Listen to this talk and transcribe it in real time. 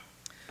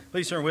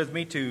Please turn with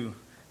me to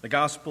the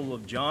Gospel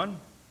of John,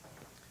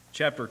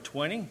 chapter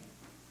 20.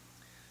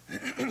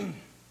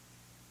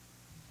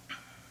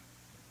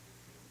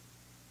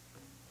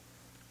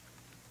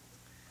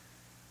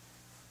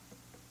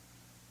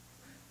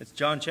 It's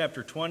John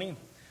chapter 20.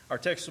 Our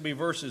text will be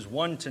verses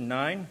 1 to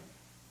 9.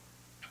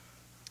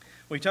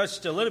 We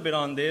touched a little bit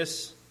on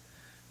this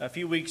a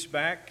few weeks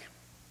back,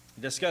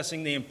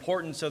 discussing the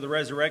importance of the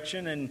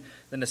resurrection and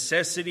the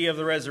necessity of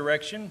the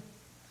resurrection.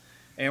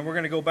 And we're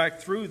going to go back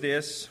through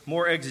this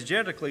more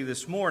exegetically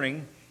this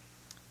morning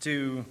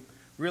to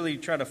really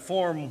try to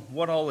form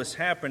what all is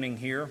happening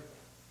here.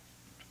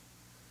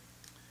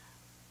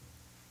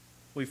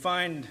 We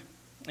find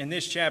in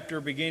this chapter,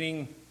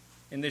 beginning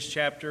in this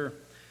chapter,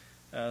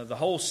 the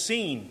whole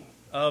scene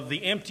of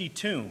the empty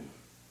tomb.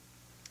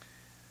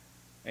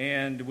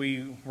 And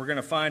we're going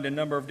to find a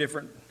number of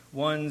different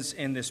ones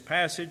in this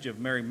passage of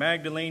Mary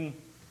Magdalene,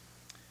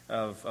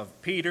 of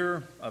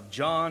Peter, of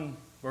John.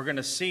 We're going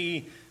to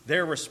see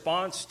their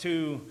response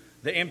to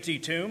the empty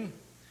tomb.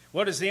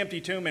 What does the empty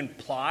tomb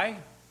imply?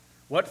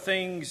 What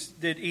things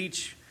did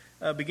each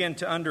begin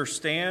to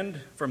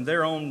understand from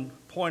their own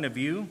point of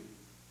view?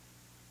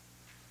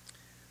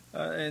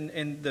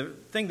 And the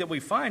thing that we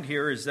find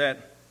here is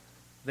that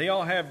they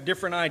all have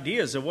different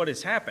ideas of what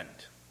has happened.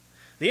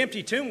 The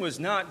empty tomb was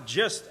not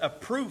just a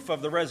proof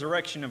of the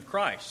resurrection of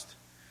Christ.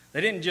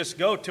 They didn't just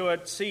go to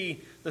it,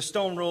 see the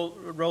stone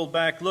rolled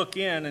back, look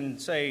in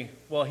and say,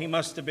 well, he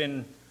must have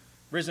been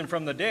risen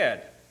from the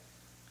dead.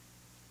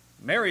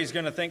 Mary's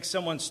going to think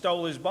someone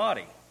stole his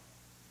body.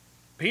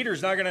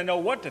 Peter's not going to know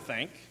what to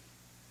think.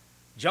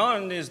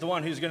 John is the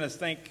one who's going to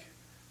think,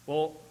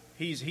 well,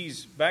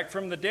 he's back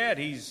from the dead.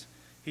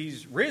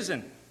 He's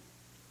risen.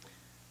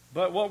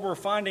 But what we're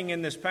finding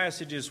in this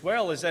passage as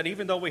well is that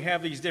even though we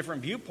have these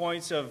different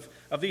viewpoints of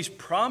these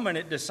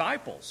prominent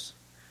disciples,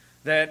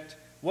 that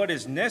what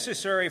is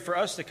necessary for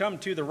us to come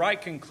to the right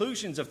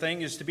conclusions of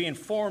things is to be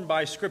informed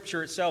by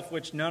Scripture itself,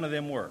 which none of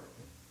them were.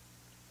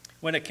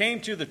 When it came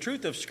to the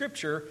truth of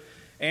Scripture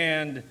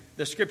and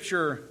the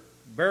Scripture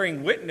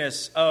bearing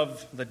witness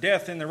of the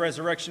death and the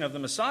resurrection of the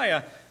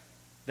Messiah,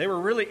 they were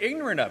really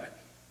ignorant of it.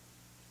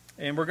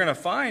 And we're going to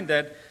find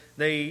that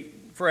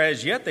for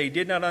as yet they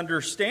did not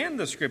understand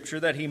the Scripture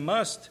that he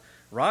must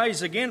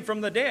rise again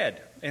from the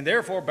dead. And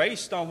therefore,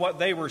 based on what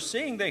they were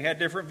seeing, they had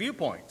different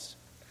viewpoints.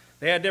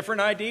 They had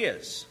different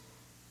ideas.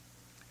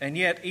 And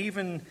yet,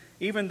 even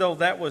though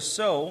that was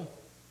so,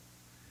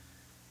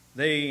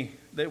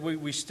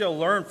 we still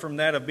learn from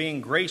that of being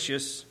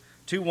gracious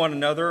to one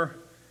another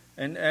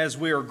and as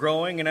we are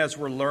growing and as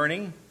we're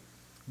learning.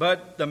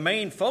 But the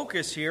main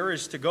focus here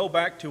is to go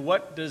back to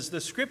what does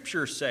the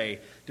Scripture say,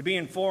 to be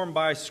informed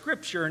by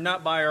Scripture,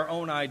 not by our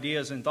own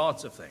ideas and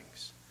thoughts of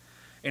things.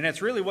 And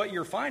that's really what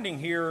you're finding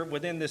here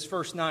within this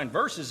first 9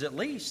 verses at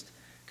least,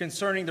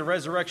 concerning the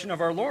resurrection of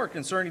our Lord,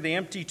 concerning the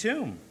empty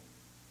tomb.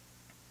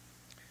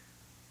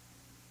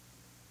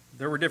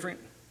 There were different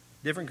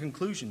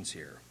conclusions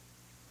here.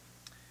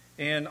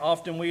 And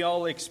often we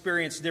all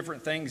experience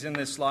different things in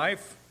this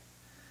life.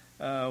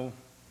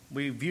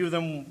 We view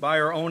them by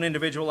our own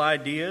individual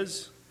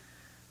ideas,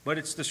 but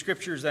it's the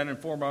Scriptures that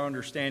inform our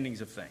understandings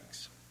of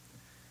things.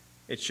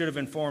 It should have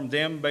informed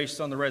them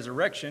based on the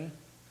resurrection,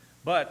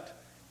 but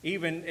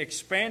even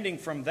expanding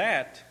from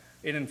that,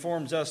 it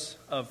informs us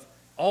of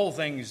all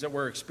things that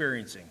we're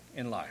experiencing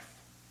in life.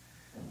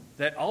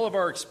 That all of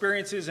our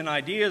experiences and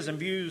ideas and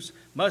views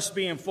must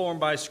be informed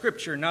by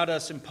Scripture, not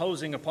us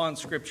imposing upon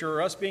Scripture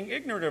or us being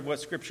ignorant of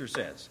what Scripture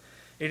says.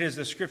 It is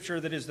the Scripture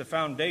that is the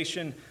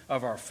foundation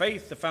of our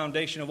faith, the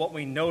foundation of what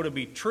we know to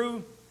be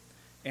true,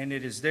 and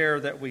it is there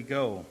that we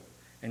go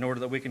in order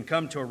that we can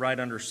come to a right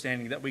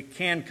understanding, that we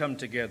can come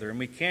together and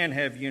we can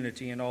have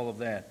unity and all of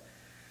that.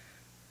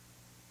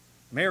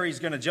 Mary's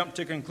going to jump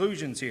to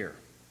conclusions here.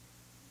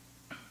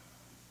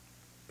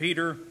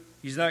 Peter,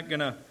 he's not going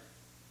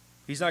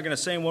to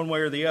say one way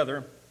or the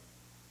other.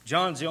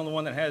 John's the only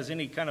one that has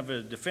any kind of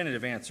a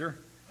definitive answer.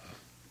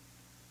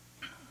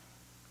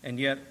 And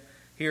yet,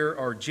 here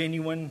are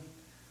genuine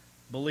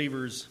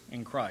believers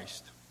in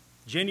Christ.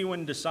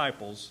 Genuine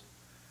disciples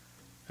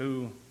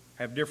who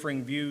have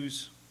differing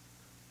views,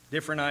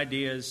 different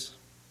ideas.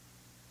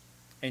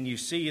 And you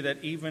see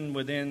that even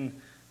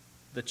within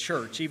the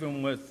church,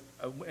 even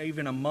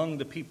among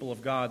the people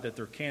of God, that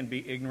there can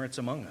be ignorance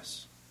among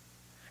us.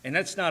 And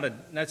that's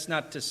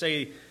not to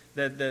say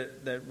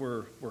that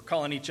we're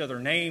calling each other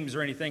names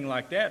or anything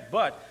like that,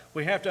 but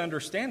we have to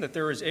understand that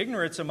there is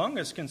ignorance among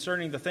us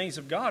concerning the things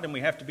of God, and we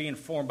have to be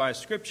informed by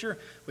Scripture.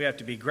 We have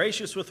to be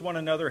gracious with one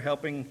another,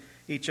 helping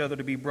each other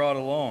to be brought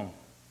along.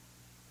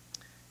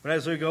 But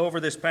as we go over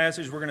this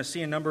passage, we're going to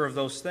see a number of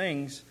those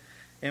things,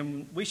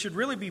 and we should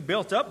really be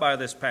built up by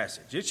this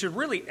passage. It should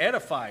really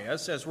edify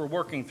us as we're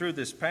working through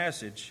this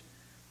passage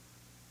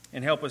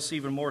and help us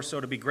even more so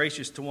to be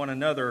gracious to one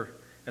another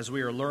as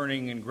we are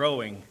learning and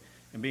growing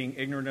and being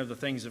ignorant of the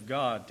things of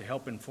God, to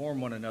help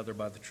inform one another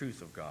by the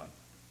truth of God.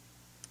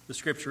 The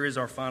Scripture is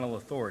our final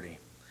authority,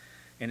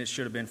 and it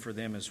should have been for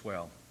them as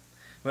well.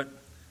 But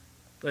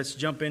let's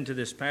jump into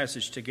this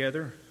passage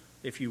together.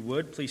 if you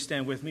would, please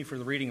stand with me for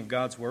the reading of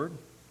God's Word.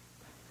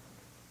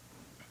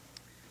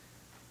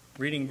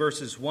 Reading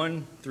verses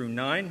 1 through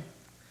 9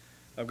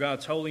 of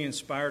God's holy,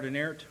 inspired,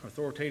 inerrant,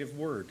 authoritative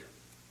Word.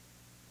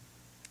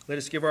 Let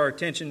us give our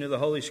attention to the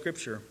Holy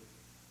Scripture.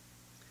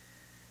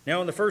 Now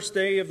on the first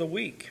day of the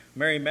week,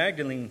 Mary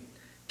Magdalene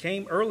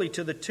came early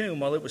to the tomb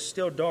while it was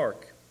still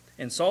dark,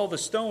 and saw the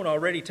stone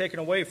already taken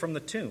away from the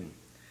tomb.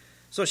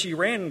 So she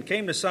ran and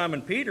came to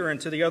Simon Peter and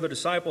to the other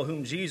disciple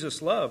whom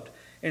Jesus loved,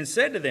 and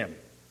said to them,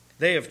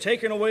 "They have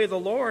taken away the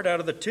Lord out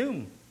of the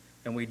tomb,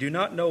 and we do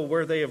not know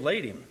where they have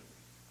laid him."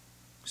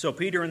 So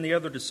Peter and the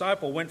other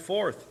disciple went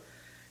forth,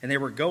 and they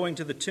were going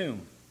to the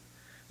tomb.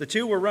 The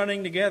two were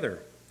running together,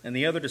 and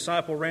the other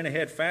disciple ran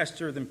ahead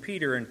faster than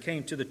Peter and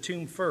came to the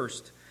tomb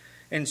first.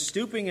 And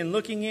stooping and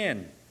looking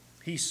in,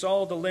 he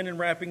saw the linen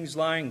wrappings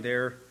lying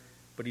there,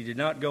 but he did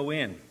not go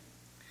in.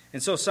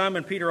 And so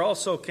Simon Peter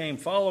also came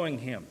following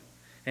him,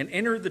 and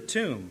entered the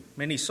tomb,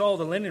 and he saw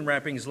the linen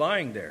wrappings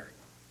lying there,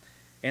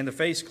 and the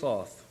face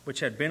cloth which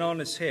had been on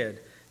his head,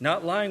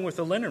 not lying with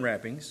the linen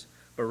wrappings,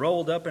 but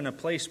rolled up in a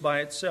place by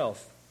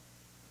itself.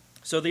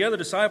 So the other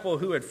disciple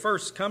who had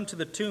first come to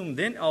the tomb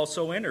then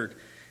also entered,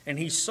 and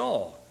he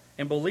saw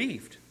and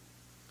believed.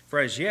 For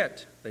as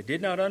yet they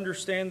did not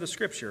understand the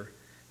scripture,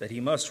 that he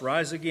must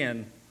rise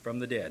again from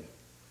the dead.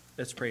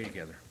 Let's pray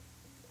together.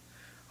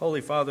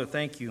 Holy Father,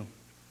 thank you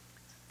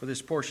for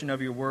this portion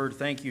of your word.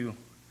 Thank you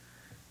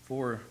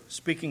for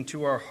speaking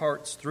to our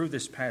hearts through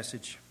this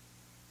passage.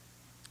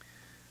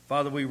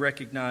 Father, we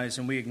recognize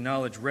and we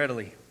acknowledge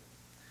readily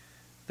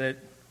that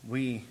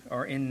we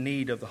are in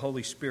need of the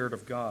Holy Spirit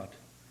of God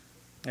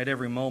at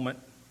every moment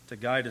to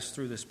guide us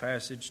through this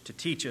passage, to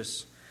teach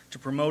us, to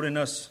promote in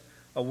us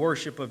a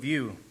worship of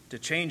you, to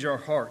change our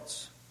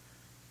hearts,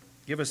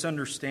 give us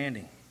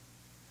understanding.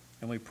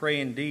 And we pray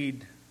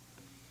indeed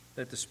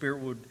that the Spirit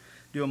would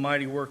do a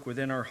mighty work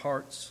within our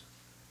hearts.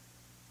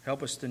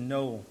 Help us to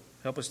know,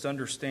 help us to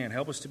understand,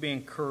 help us to be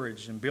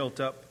encouraged and built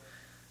up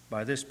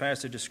by this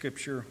passage of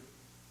Scripture,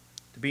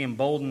 to be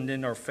emboldened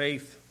in our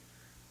faith,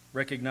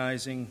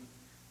 recognizing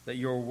that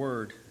your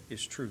word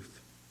is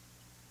truth.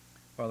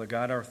 Father,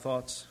 guide our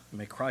thoughts, and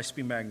may Christ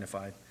be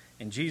magnified.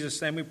 In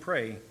Jesus' name we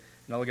pray,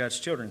 and all of God's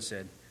children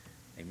said,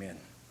 amen.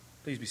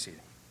 Please be seated.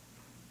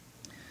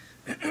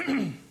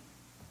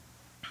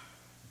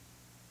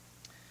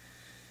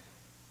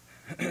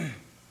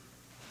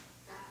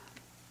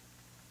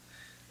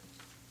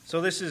 So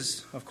this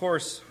is, of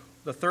course,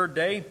 the third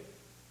day.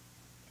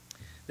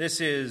 This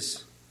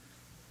is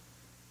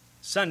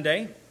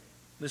Sunday.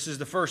 This is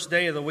the first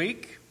day of the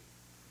week.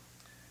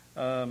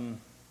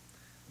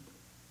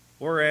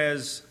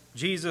 Whereas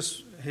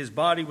Jesus, his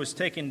body was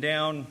taken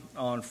down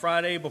on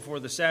Friday before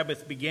the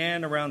Sabbath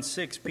began around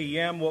 6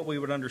 p.m., what we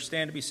would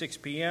understand to be 6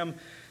 p.m.,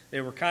 they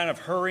were kind of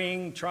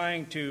hurrying,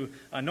 trying to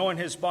anoint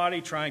his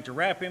body, trying to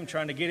wrap him,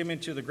 trying to get him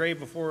into the grave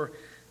before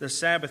the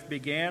Sabbath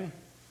began.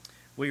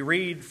 We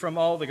read from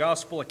all the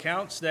gospel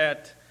accounts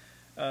that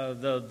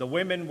the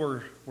women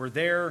were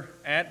there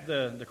at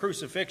the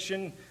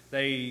crucifixion.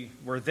 They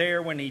were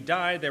there when he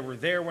died. They were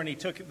there when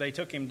they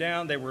took him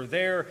down. They were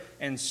there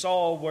and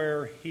saw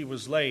where he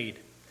was laid.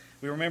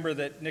 We remember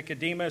that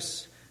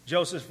Nicodemus,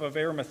 Joseph of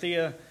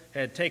Arimathea,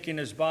 had taken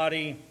his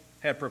body,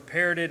 had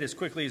prepared it as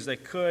quickly as they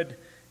could,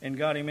 and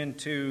got him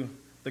into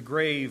the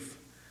grave.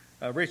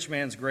 Rich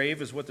man's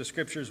grave is what the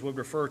scriptures would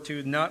refer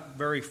to, not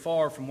very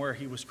far from where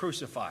he was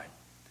crucified.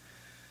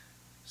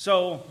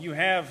 So you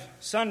have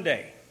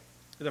Sunday,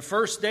 the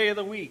first day of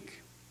the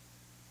week,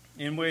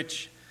 in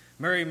which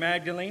Mary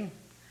Magdalene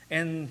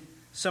and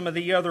some of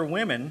the other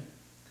women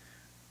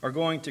are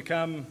going to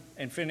come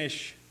and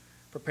finish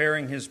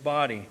preparing his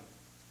body.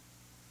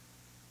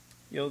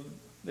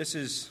 This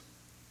is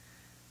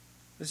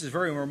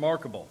very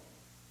remarkable,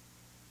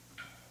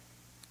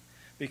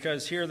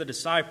 because here the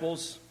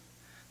disciples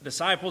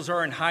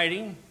are in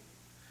hiding.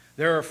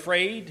 They're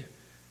afraid.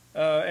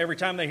 Every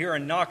time they hear a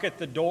knock at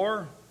the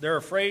door, they're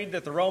afraid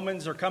that the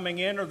Romans are coming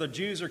in or the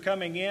Jews are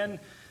coming in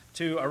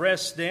to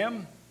arrest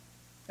them.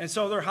 And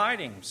so they're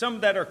hiding. Some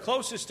that are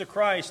closest to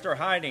Christ are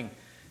hiding,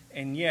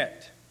 and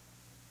yet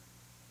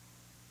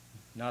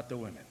not the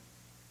women.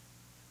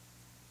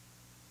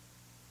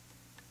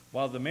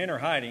 While the men are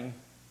hiding,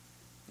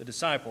 the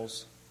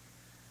disciples,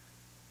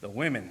 the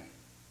women,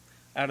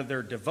 out of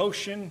their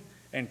devotion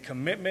and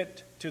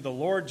commitment to the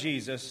Lord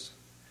Jesus,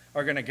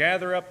 are going to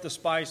gather up the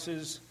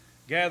spices,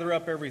 gather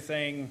up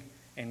everything,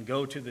 and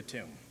go to the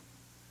tomb.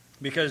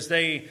 Because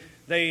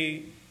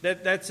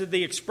that's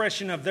the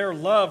expression of their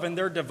love and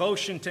their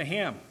devotion to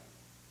him.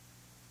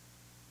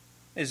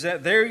 Is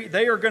that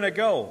they are going to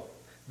go.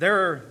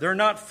 They're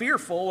not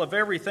fearful of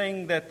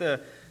everything that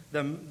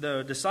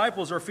the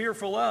disciples are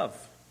fearful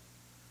of.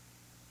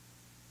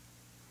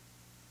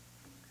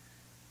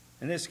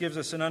 And this gives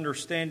us an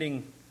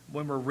understanding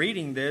when we're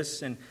reading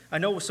this, and I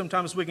know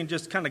sometimes we can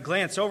just kind of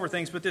glance over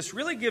things, but this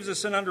really gives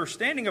us an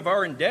understanding of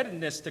our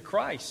indebtedness to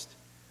Christ.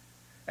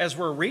 As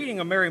we're reading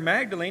of Mary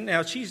Magdalene,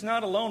 now she's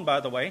not alone, by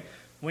the way.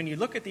 When you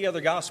look at the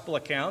other gospel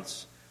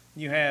accounts,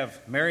 You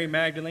have Mary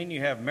Magdalene,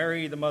 you have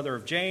Mary, the mother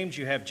of James,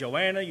 you have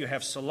Joanna, you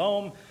have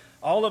Salome.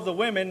 All of the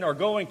women are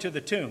going to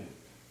the tomb.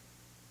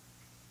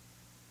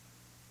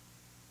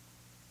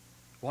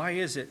 Why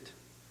is it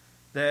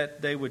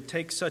that they would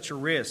take such a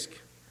risk?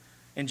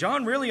 And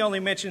John really only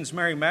mentions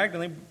Mary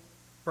Magdalene,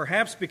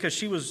 perhaps because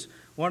she was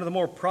one of the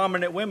more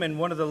prominent women,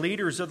 one of the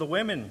leaders of the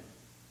women.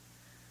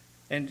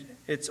 And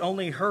it's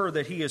only her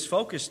that he is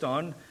focused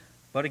on.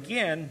 But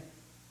again,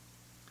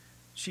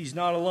 she's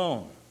not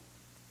alone.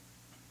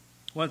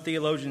 One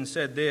theologian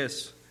said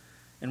this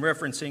in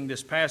referencing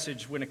this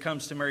passage when it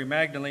comes to Mary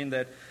Magdalene,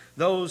 that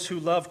those who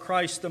love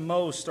Christ the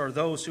most are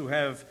those who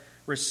have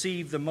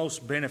received the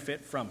most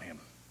benefit from him.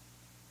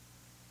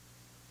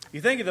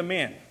 You think of the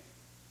men,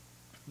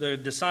 the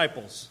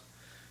disciples.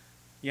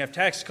 You have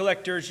tax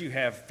collectors, you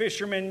have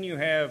fishermen, you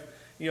have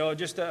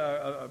just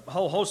a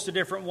whole host of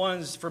different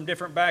ones from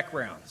different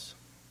backgrounds.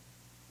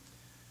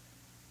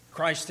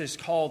 Christ has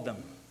called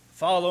them,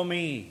 follow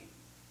me.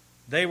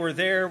 They were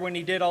there when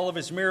he did all of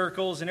his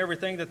miracles and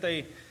everything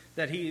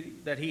that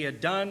he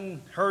had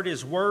done, heard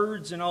his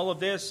words and all of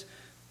this.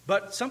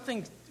 But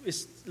something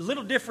is a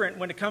little different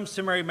when it comes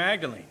to Mary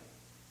Magdalene.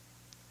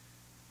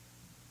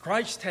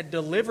 Christ had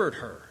delivered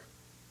her.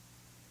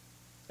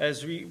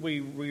 As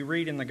we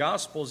read in the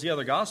Gospels, the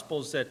other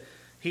Gospels, that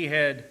he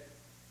had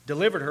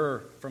delivered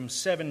her from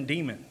 7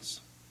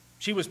 demons.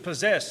 She was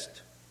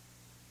possessed,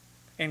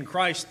 and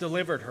Christ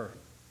delivered her.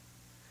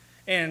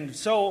 And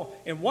so,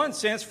 in one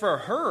sense, for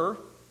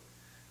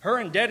her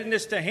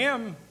indebtedness to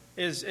him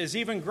is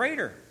even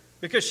greater,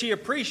 because she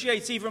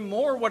appreciates even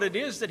more what it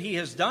is that he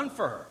has done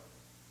for her.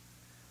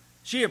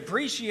 She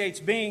appreciates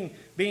being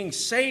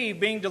saved,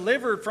 being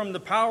delivered from the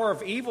power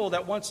of evil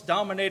that once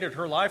dominated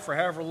her life for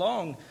however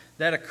long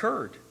that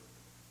occurred.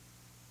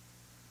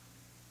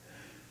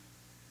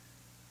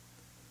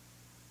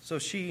 So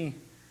she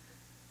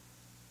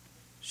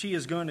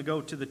is going to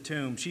go to the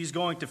tomb. She's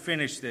going to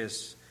finish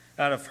this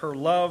out of her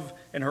love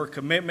and her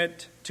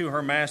commitment to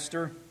her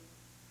master.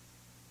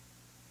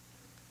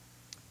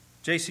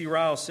 J.C.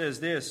 Ryle says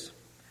this: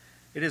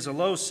 it is a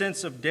low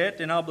sense of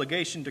debt and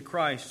obligation to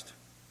Christ.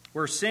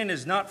 Where sin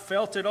is not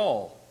felt at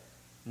all,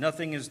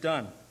 nothing is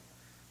done.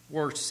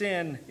 Where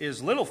sin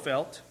is little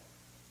felt,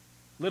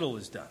 little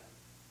is done.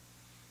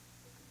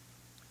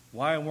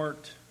 Why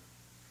weren't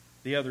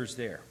the others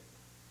there?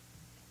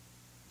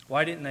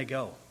 Why didn't they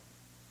go?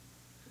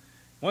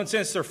 In one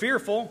sense, they're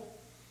fearful.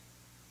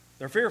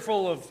 They're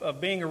fearful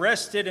of being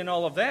arrested and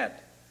all of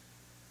that.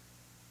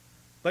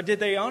 But did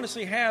they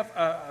honestly have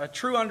a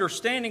true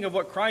understanding of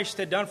what Christ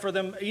had done for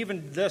them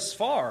even thus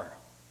far?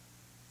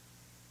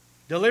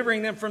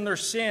 Delivering them from their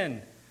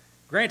sin,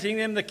 granting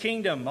them the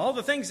kingdom, all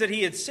the things that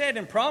he had said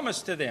and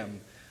promised to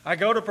them. I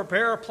go to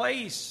prepare a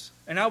place,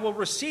 and I will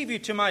receive you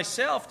to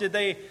myself. Did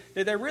they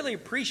really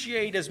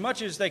appreciate as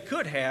much as they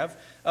could have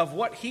of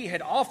what he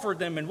had offered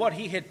them and what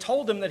he had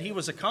told them that he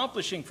was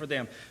accomplishing for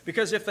them?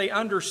 Because if they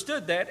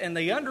understood that, and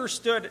they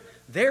understood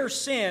their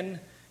sin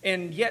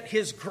and yet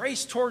his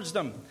grace towards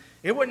them,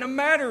 it wouldn't have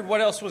mattered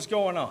what else was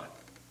going on.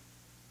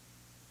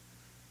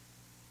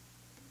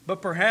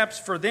 But perhaps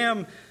for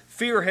them,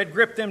 fear had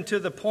gripped them to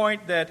the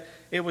point that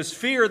it was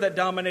fear that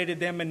dominated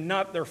them and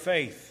not their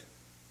faith,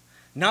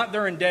 not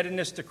their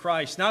indebtedness to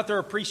Christ, not their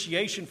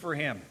appreciation for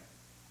him.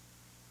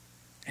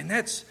 And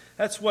that's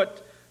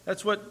what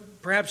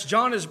perhaps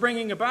John is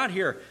bringing about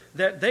here,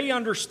 that they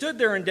understood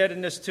their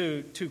indebtedness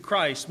to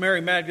Christ,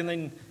 Mary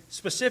Magdalene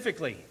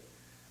specifically,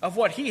 of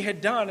what he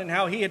had done and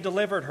how he had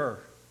delivered her.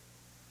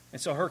 And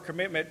so her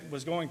commitment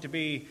was going to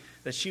be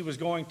that she was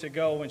going to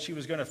go and she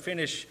was going to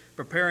finish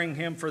preparing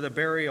him for the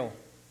burial.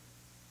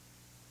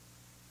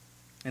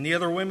 And the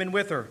other women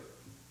with her.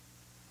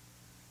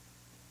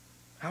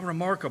 How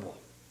remarkable.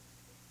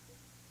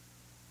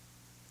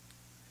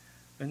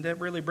 And that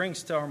really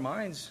brings to our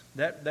minds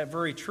that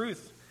very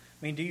truth.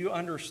 I mean, do you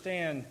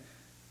understand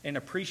and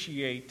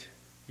appreciate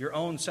your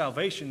own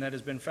salvation that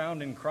has been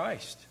found in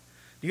Christ?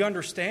 Do you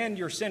understand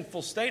your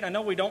sinful state? I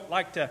know we don't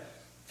like to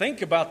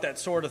think about that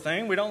sort of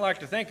thing. We don't like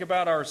to think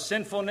about our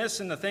sinfulness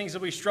and the things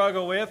that we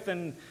struggle with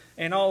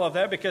and all of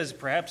that, because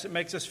perhaps it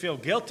makes us feel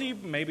guilty,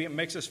 maybe it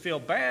makes us feel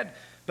bad.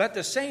 But at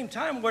the same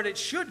time, what it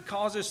should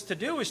cause us to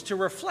do is to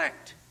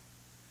reflect.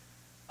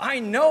 I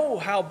know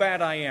how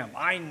bad I am.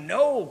 I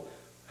know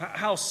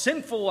how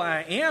sinful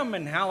I am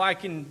and how I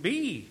can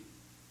be.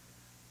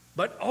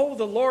 But oh,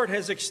 the Lord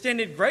has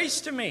extended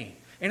grace to me,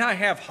 and I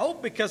have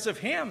hope because of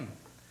him.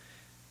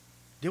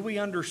 Do we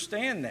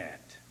understand that?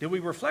 Do we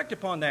reflect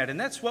upon that? And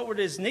that's what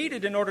is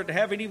needed in order to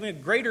have an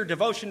even greater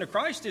devotion to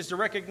Christ, is to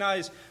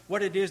recognize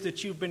what it is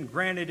that you've been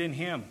granted in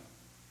him.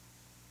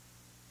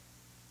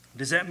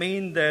 Does that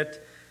mean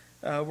that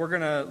we're going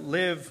to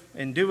live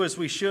and do as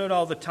we should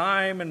all the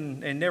time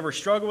and never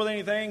struggle with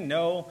anything?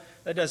 No,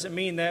 that doesn't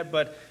mean that.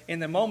 But in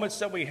the moments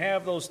that we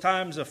have those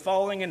times of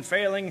falling and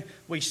failing,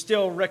 we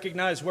still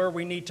recognize where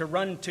we need to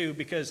run to,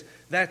 because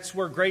that's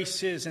where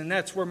grace is and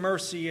that's where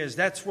mercy is.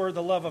 That's where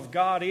the love of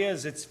God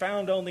is. It's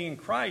found only in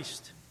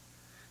Christ.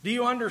 Do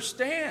you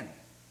understand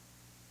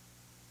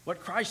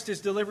what Christ has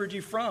delivered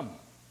you from?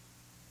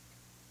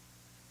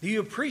 Do you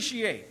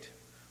appreciate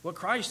what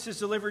Christ has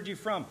delivered you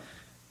from?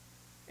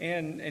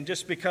 And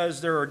just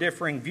because there are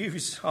differing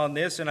views on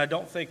this, and I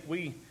don't think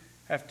we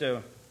have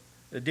to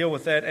deal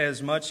with that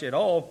as much at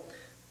all,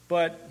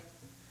 but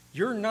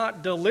you're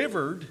not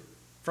delivered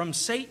from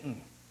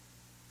Satan.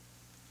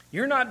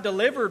 You're not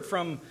delivered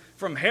from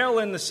hell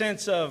in the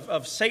sense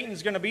of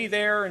Satan's going to be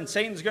there and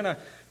Satan's going to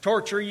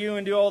torture you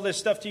and do all this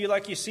stuff to you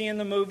like you see in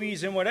the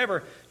movies and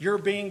whatever. You're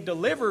being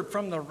delivered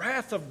from the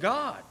wrath of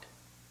God.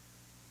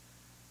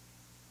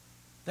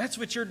 That's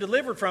what you're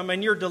delivered from.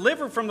 And you're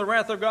delivered from the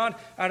wrath of God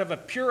out of a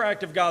pure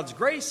act of God's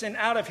grace and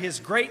out of His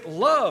great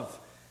love.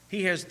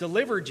 He has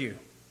delivered you.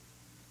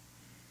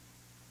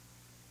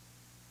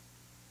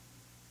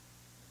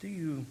 Do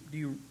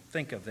you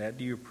think of that?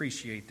 Do you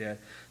appreciate that?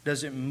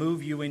 Does it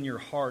move you in your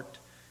heart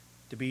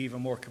to be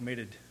even more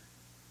committed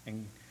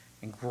and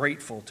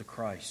grateful to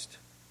Christ?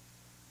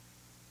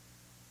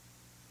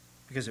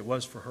 Because it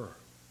was for her.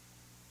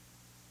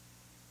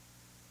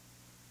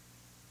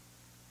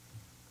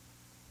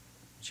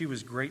 She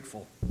was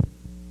grateful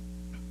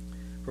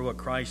for what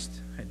Christ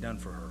had done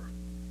for her.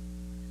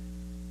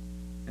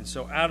 And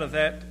so out of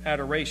that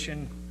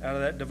adoration, out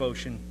of that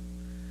devotion,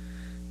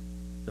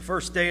 the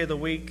first day of the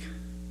week,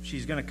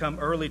 she's going to come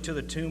early to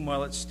the tomb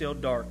while it's still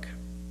dark.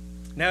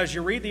 Now, as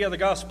you read the other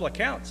gospel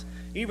accounts,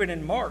 even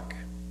in Mark,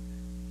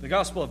 the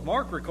Gospel of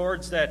Mark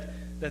records that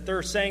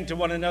they're saying to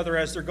one another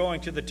as they're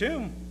going to the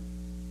tomb,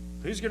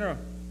 who's going to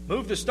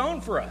move the stone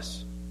for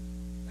us?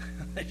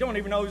 They don't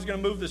even know who's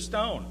going to move the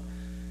stone.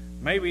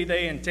 Maybe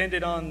they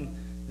intended on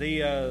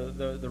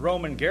the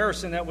Roman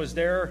garrison that was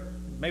there,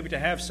 maybe to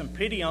have some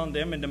pity on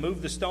them and to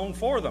move the stone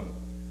for them.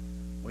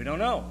 We don't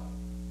know.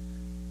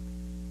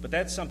 But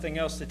that's something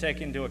else to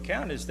take into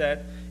account, is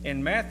that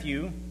in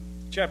Matthew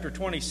chapter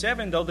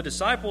 27, though the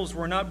disciples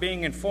were not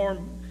being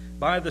informed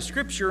by the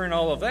Scripture and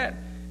all of that,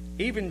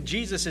 even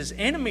Jesus'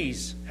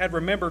 enemies had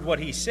remembered what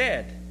He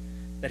said,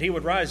 that He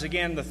would rise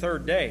again the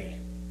third day.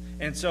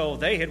 And so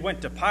they had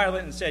went to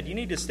Pilate and said, you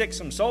need to stick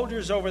some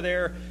soldiers over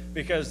there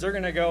because they're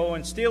going to go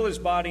and steal His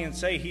body and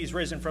say He's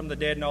risen from the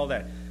dead and all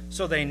that.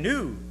 So they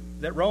knew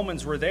that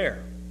Romans were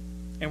there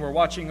and were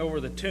watching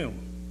over the tomb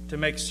to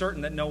make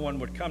certain that no one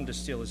would come to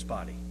steal His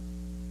body.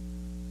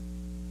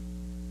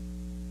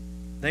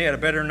 They had a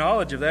better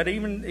knowledge of that,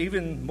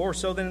 even more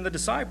so than the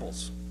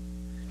disciples.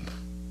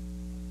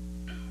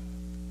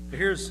 But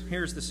here's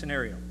the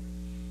scenario.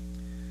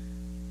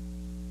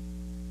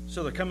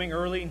 So they're coming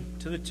early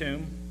to the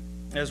tomb.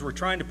 As we're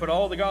trying to put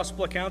all the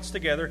gospel accounts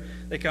together,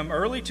 they come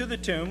early to the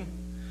tomb.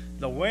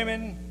 The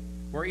women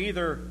were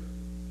either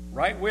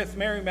right with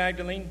Mary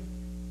Magdalene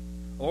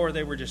or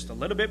they were just a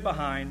little bit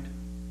behind.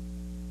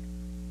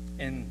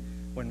 And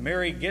when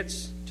Mary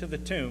gets to the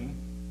tomb,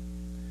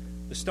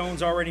 the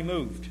stone's already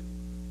moved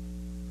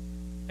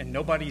and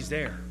nobody's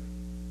there.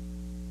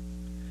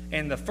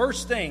 And the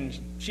first thing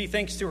she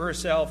thinks to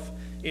herself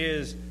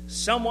is,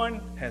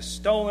 someone has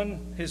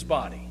stolen His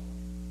body.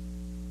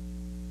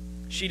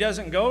 She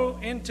doesn't go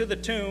into the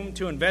tomb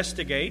to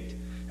investigate,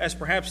 as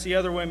perhaps the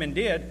other women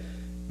did.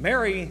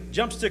 Mary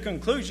jumps to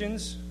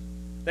conclusions.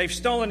 They've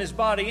stolen His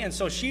body, and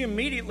so she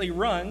immediately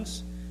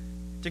runs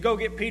to go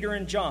get Peter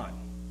and John.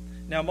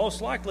 Now,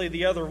 most likely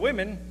the other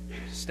women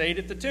stayed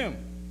at the tomb.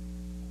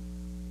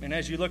 And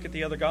as you look at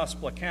the other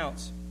gospel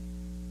accounts,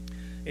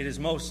 it is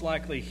most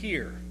likely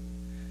here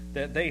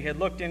that they had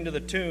looked into the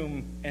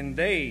tomb and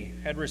they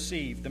had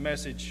received the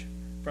message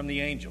from the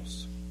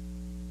angels.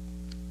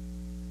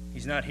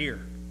 He's not here.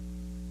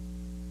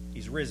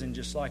 He's risen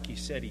just like He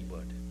said He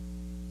would.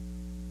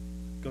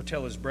 Go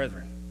tell His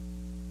brethren.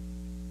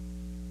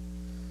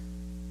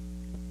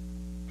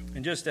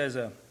 And just as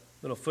a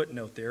little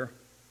footnote there,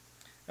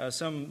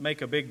 some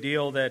make a big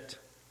deal that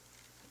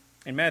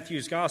in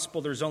Matthew's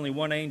gospel there's only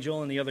one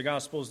angel, in the other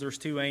gospels there's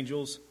two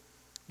angels.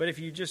 But if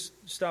you just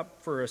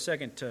stop for a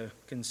second to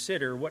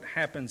consider what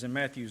happens in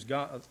Matthew's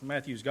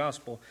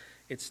gospel,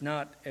 it's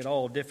not at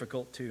all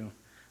difficult to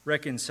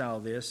reconcile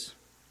this.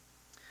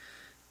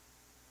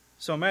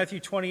 So Matthew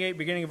 28,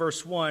 beginning of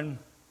verse 1,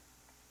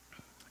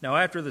 now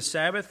after the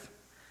Sabbath,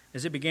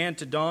 as it began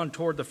to dawn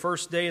toward the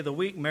first day of the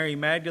week, Mary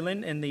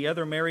Magdalene and the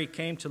other Mary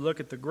came to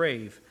look at the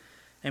grave.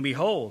 And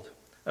behold,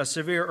 a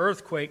severe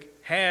earthquake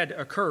had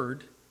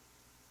occurred.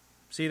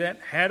 See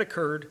that? Had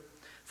occurred.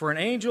 For an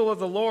angel of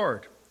the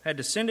Lord had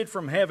descended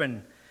from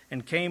heaven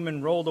and came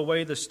and rolled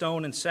away the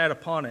stone and sat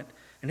upon it.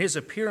 And His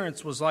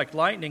appearance was like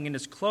lightning, and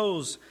His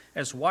clothes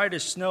as white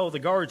as snow. The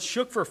guards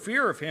shook for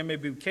fear of Him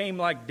and became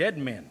like dead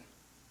men.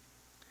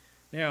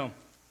 Now,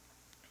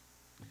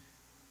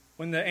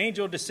 when the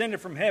angel descended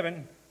from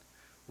heaven,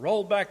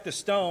 rolled back the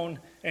stone,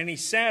 and He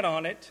sat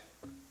on it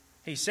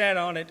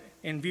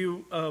in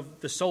view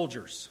of the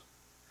soldiers.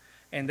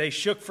 And they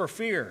shook for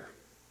fear,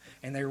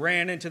 and they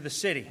ran into the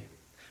city.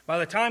 By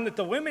the time that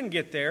the women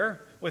get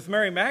there with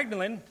Mary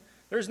Magdalene,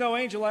 there's no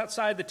angel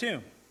outside the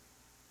tomb.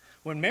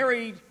 When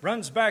Mary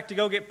runs back to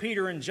go get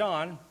Peter and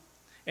John,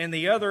 and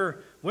the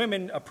other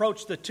women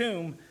approach the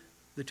tomb,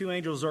 the two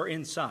angels are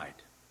inside.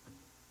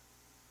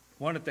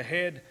 One at the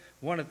head,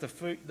 one at the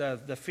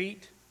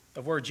feet,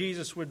 of where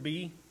Jesus would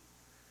be,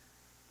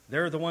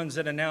 they're the ones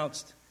that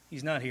announced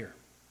he's not here.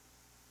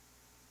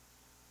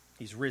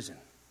 He's risen.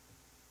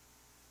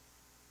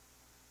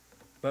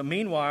 But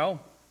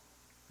meanwhile,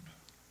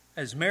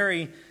 as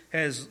Mary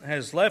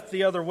has left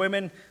the other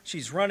women,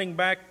 she's running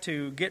back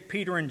to get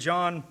Peter and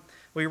John.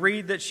 We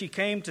read that she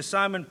came to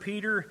Simon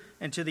Peter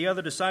and to the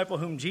other disciple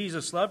whom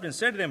Jesus loved and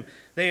said to them,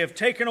 "They have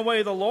taken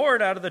away the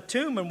Lord out of the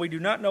tomb, and we do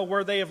not know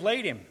where they have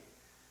laid him."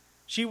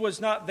 She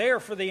was not there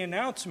for the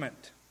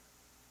announcement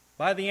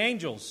by the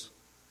angels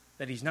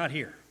that he's not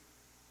here.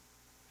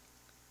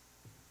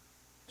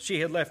 She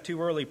had left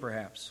too early,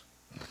 perhaps.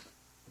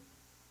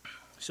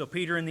 So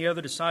Peter and the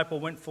other disciple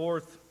went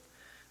forth.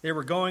 They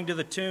were going to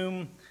the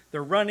tomb.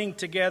 They're running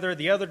together.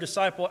 The other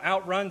disciple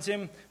outruns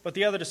him. But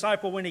the other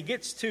disciple, when he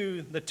gets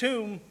to the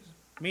tomb,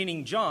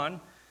 meaning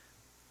John,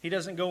 he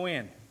doesn't go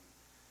in.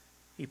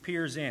 He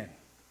peers in.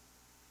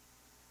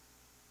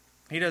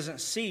 He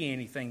doesn't see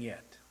anything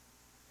yet.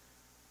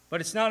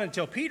 But it's not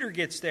until Peter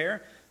gets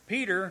there.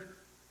 Peter,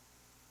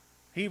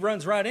 he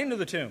runs right into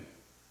the tomb.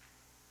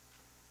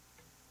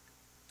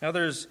 Now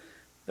there's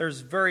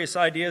various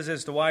ideas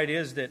as to why it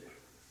is that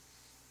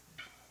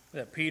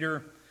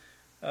Peter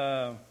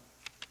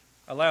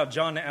allowed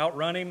John to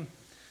outrun him.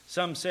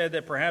 Some said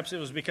that perhaps it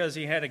was because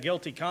he had a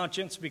guilty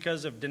conscience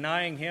because of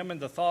denying him and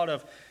the thought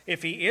of,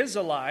 if he is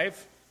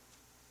alive,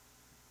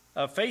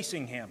 of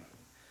facing him.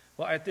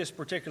 Well, at this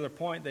particular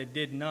point, they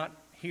did not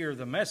hear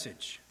the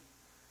message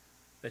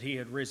that he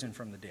had risen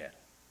from the dead.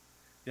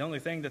 The only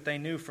thing that they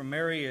knew from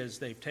Mary is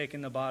they've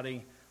taken the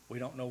body. We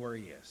don't know where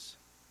he is.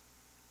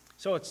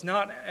 So it's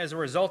not as a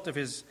result of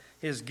his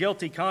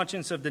guilty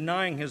conscience of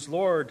denying his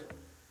Lord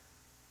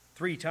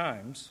 3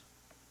 times.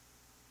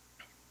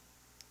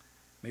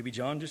 Maybe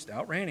John just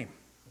outran him.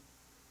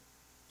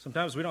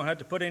 Sometimes we don't have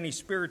to put any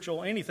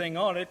spiritual anything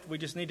on it. We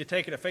just need to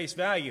take it at face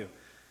value.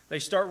 They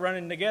start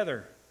running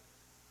together,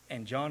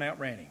 and John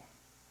outran him.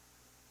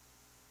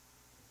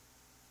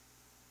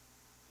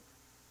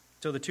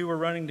 So the two were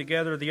running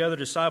together. The other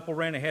disciple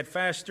ran ahead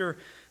faster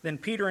than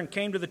Peter and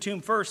came to the tomb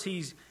first.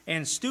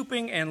 And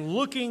stooping and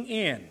looking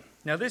in.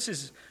 Now this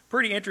is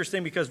pretty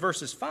interesting because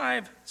verses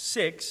 5,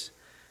 6,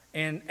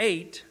 and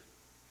 8,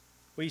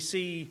 we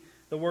see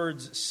the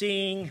words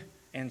seeing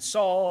and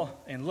saw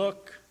and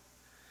look.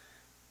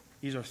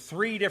 These are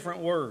 3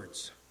 different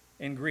words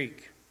in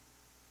Greek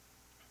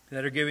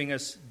that are giving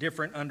us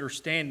different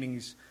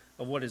understandings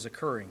of what is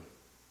occurring.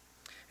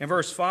 In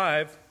verse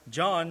 5,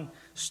 John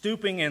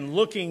stooping and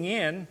looking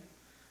in,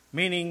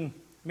 meaning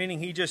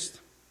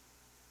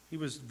he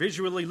was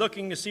visually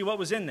looking to see what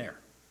was in there.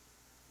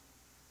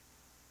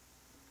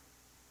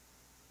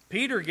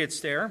 Peter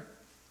gets there.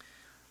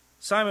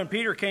 Simon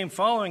Peter came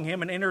following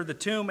him and entered the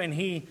tomb, and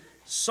he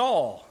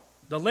saw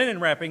the linen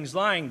wrappings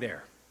lying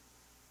there.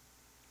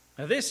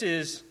 Now this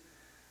is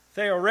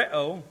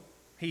theoreo.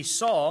 He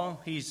saw,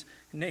 he's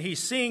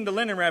seeing the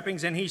linen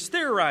wrappings, and he's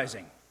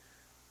theorizing.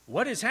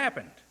 What has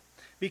happened?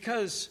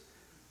 Because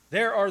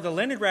there are the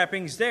linen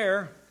wrappings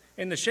there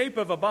in the shape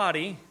of a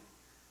body,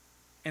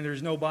 and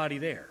there's no body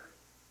there.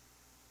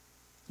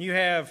 You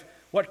have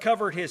what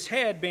covered his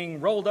head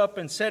being rolled up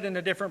and set in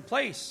a different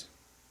place.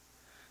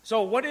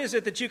 So what is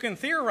it that you can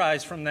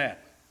theorize from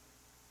that?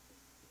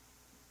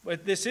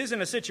 But this isn't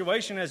a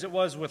situation as it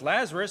was with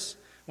Lazarus.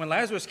 When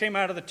Lazarus came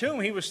out of the tomb,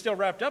 he was still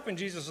wrapped up, and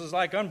Jesus was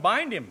like,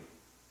 unbind him.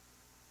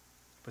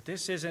 But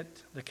this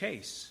isn't the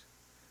case.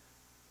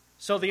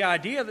 So the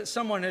idea that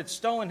someone had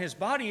stolen his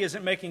body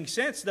isn't making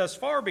sense thus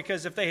far,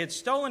 because if they had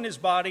stolen his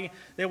body,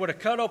 they would have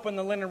cut open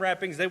the linen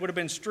wrappings. They would have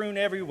been strewn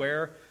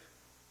everywhere.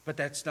 But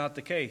that's not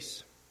the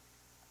case.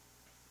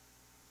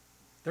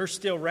 They're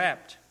still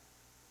wrapped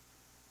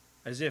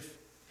as if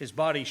his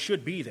body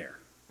should be there.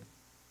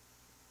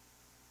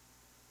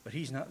 But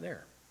he's not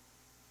there.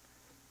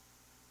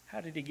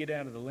 How did he get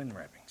out of the linen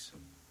wrappings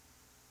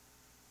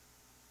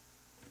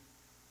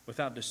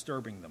without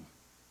disturbing them?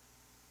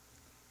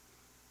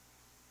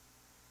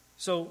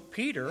 So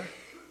Peter,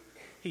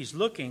 he's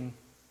looking,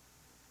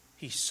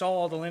 he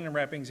saw the linen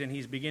wrappings, and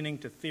he's beginning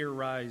to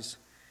theorize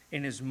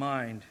in his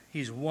mind.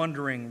 He's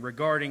wondering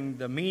regarding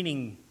the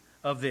meaning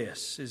of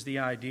this, is the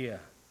idea.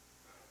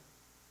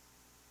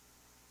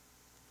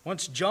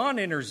 Once John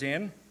enters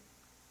in,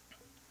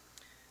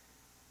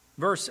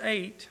 verse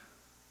 8,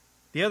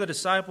 the other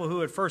disciple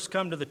who had first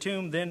come to the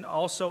tomb then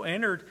also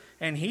entered,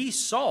 and he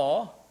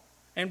saw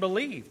and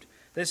believed.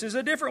 This is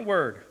a different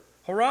word,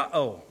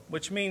 horao,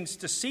 which means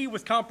to see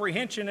with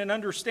comprehension and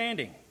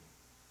understanding.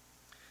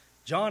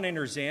 John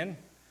enters in.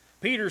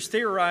 Peter's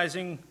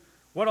theorizing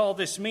what all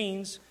this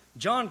means.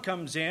 John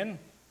comes in.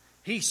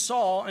 He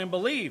saw and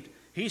believed.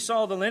 He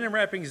saw the linen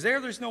wrappings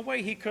there. There's no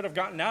way he could have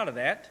gotten out of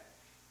that.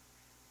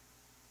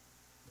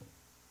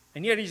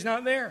 And yet he's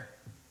not there.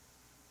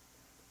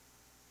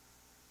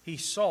 He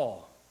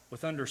saw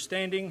with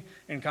understanding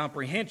and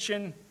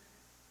comprehension,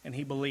 and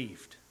he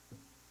believed.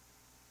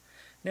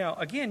 Now,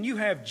 again, you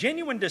have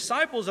genuine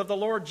disciples of the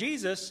Lord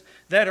Jesus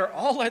that are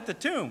all at the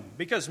tomb,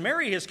 because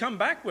Mary has come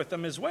back with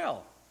them as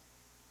well.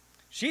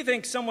 She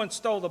thinks someone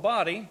stole the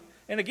body.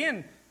 And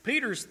again,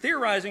 Peter's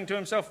theorizing to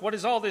himself, what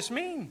does all this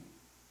mean?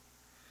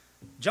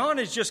 John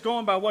is just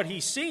going by what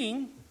he's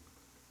seeing,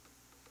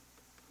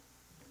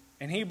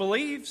 and he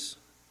believes,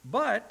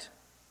 but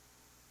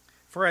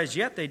for as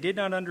yet they did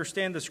not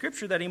understand the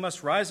Scripture that he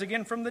must rise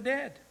again from the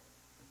dead.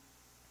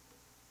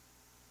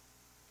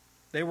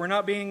 They were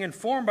not being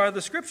informed by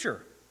the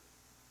Scripture.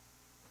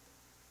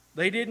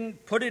 They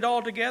didn't put it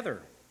all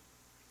together.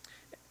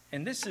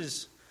 And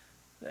these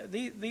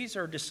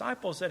are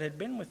disciples that had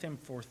been with him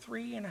for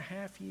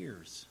 3.5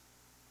 years.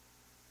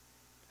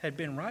 Had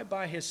been right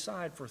by his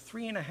side for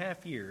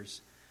 3.5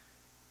 years,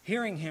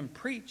 hearing him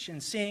preach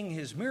and seeing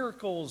his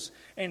miracles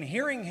and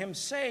hearing him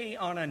say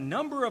on a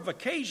number of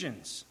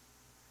occasions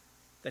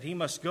that he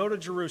must go to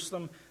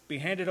Jerusalem, be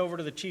handed over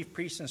to the chief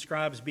priests and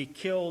scribes, be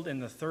killed,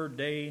 and the third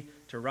day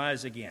to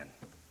rise again.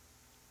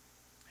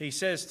 He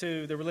says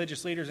to the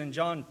religious leaders in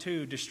John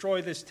 2,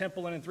 destroy this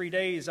temple, and in 3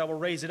 days I will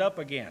raise it up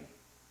again.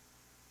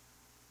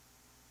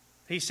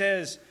 He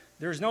says,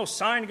 there's no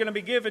sign going to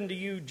be given to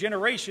you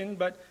generation,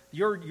 but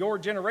your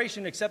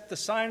generation except the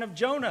sign of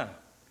Jonah.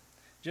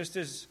 Just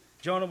as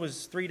Jonah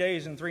was 3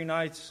 days and 3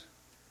 nights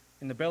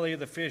in the belly of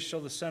the fish,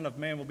 so the Son of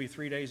Man will be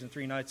 3 days and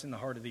 3 nights in the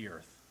heart of the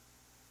earth.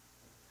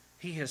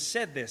 He has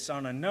said this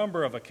on a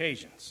number of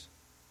occasions.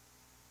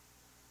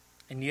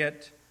 And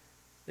yet,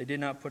 they did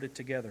not put it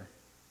together.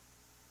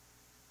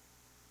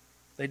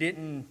 They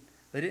didn't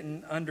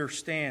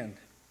understand.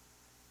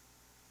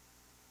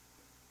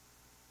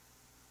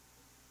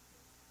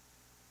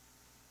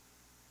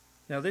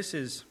 Now this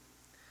is,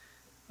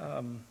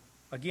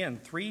 again,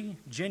 3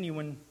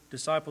 genuine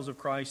disciples of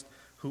Christ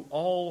who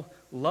all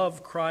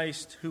love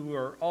Christ, who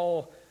are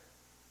all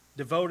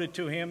devoted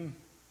to Him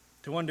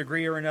to one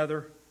degree or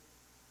another.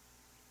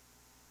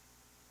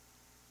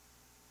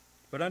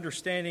 But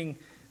understanding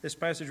this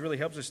passage really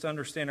helps us to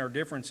understand our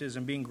differences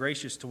and being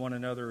gracious to one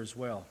another as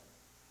well.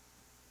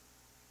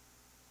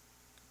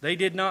 They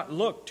did not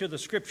look to the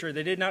Scripture.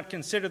 They did not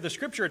consider the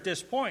Scripture at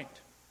this point.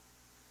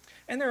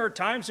 And there are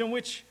times in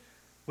which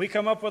we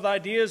come up with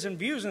ideas and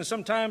views, and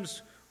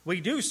sometimes we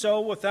do so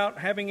without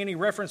having any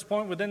reference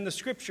point within the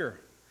Scripture.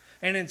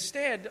 And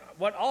instead,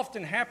 what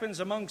often happens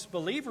amongst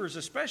believers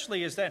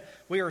especially is that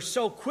we are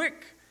so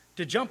quick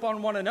to jump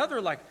on one another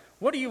like,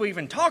 what are you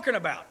even talking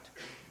about?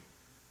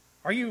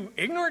 Are you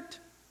ignorant?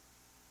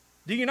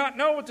 Do you not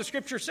know what the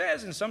Scripture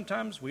says? And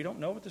sometimes we don't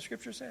know what the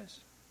Scripture says.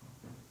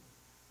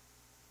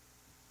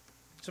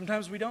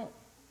 Sometimes we don't.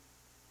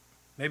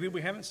 Maybe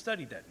we haven't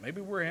studied that.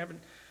 Maybe we're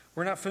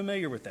not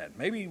familiar with that.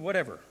 Maybe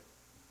whatever.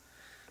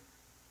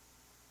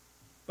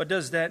 But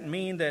does that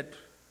mean that,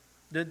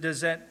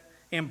 does that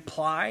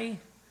imply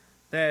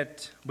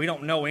that we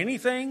don't know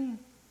anything?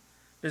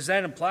 Does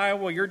that imply,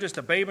 well, you're just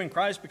a babe in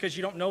Christ because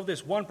you don't know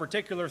this one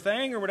particular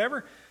thing or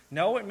whatever?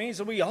 No, it means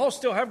that we all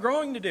still have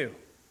growing to do.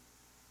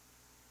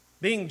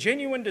 Being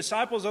genuine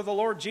disciples of the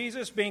Lord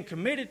Jesus, being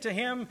committed to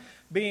Him,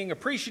 being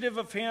appreciative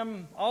of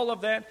Him, all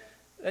of that,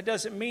 that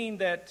doesn't mean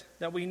that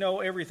we know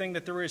everything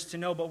that there is to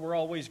know, but we're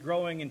always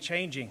growing and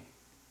changing.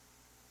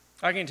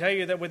 I can tell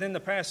you that within the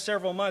past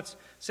several months,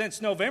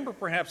 since November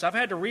perhaps, I've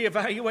had to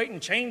reevaluate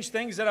and change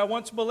things that I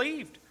once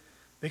believed.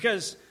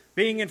 Because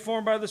being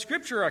informed by the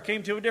Scripture, I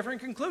came to a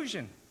different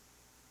conclusion.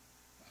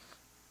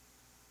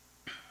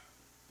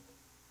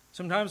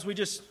 Sometimes we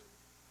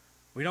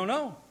don't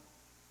know.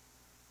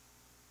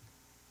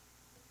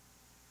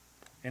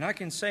 And I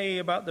can say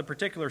about the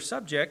particular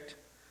subject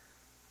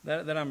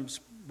that I'm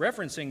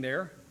referencing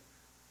there,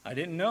 I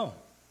didn't know.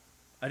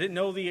 I didn't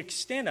know the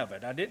extent of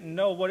it. I didn't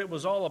know what it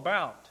was all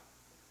about.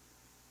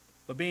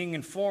 But being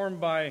informed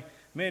by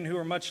men who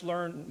are much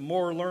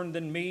more learned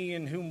than me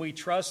and whom we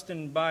trust,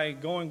 and by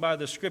going by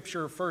the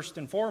Scripture first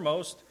and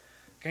foremost,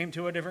 came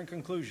to a different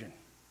conclusion.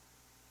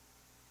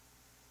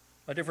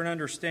 A different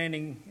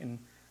understanding, and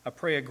I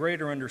pray a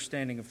greater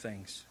understanding of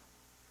things.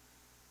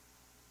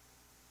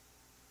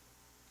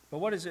 But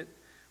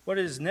what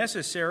is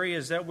necessary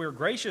is that we're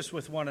gracious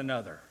with one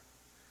another,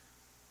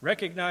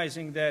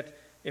 recognizing that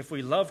if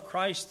we love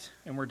Christ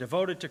and we're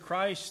devoted to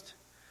Christ,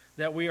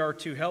 that we are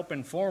to help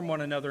inform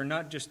one another,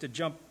 not just to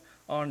jump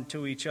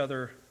onto each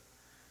other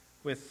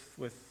with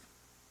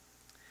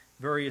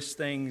various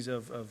things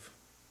of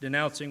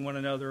denouncing one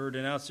another or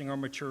denouncing our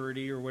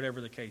maturity or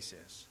whatever the case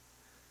is.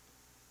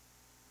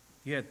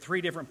 You had 3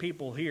 different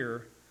people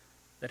here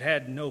that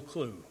had no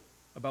clue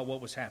about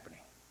what was happening.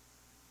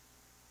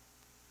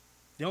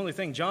 The only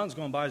thing John's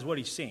going by is what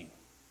he's seen.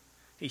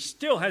 He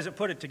still hasn't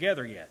put it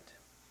together yet.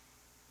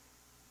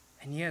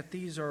 And yet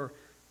these are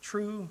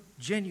true,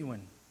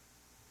 genuine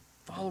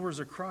followers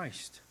of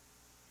Christ.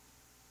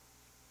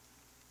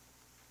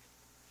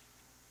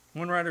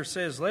 One writer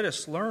says, let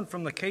us learn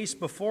from the case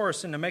before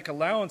us and to make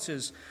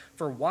allowances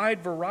for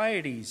wide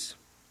varieties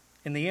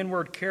in the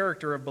inward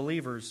character of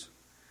believers.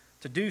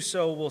 To do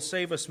so will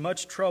save us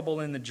much trouble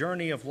in the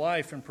journey of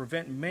life and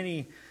prevent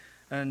many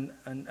an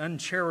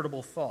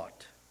uncharitable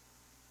thought.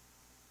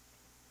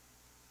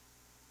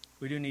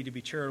 We do need to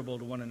be charitable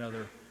to one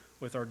another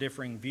with our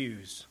differing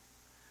views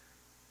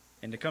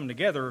and to come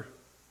together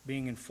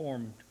being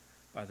informed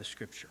by the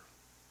Scripture.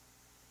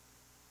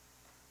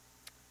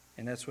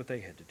 And that's what they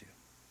had to do.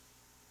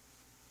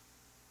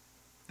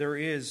 There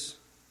is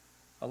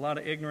a lot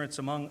of ignorance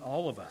among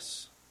all of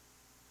us.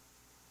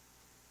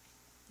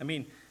 I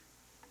mean,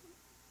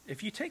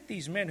 if you take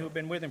these men who have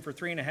been with him for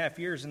 3.5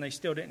 years and they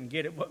still didn't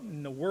get it, what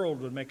in the world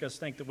would make us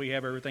think that we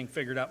have everything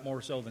figured out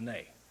more so than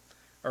they?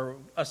 Or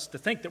us to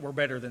think that we're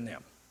better than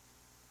them?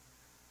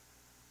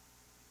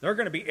 There are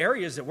going to be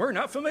areas that we're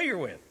not familiar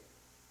with.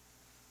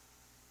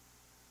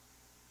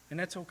 And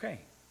that's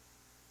okay,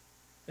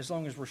 as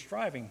long as we're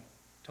striving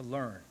to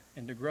learn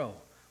and to grow.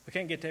 We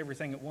can't get to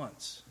everything at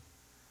once.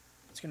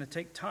 It's going to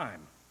take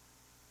time.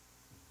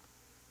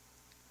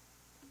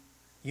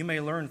 You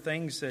may learn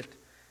things that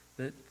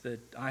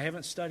I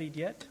haven't studied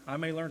yet. I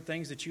may learn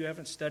things that you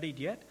haven't studied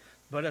yet.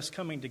 But us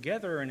coming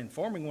together and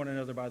informing one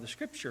another by the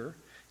Scripture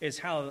is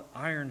how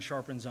iron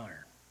sharpens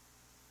iron.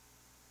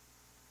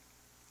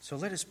 So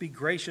let us be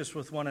gracious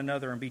with one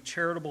another and be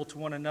charitable to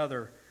one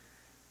another,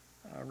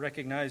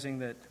 recognizing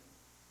that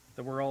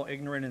we're all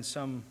ignorant in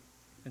some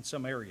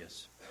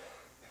areas,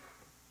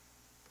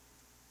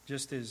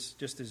 just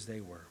as they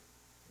were.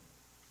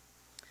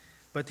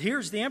 But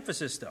here's the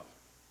emphasis, though.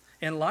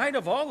 In light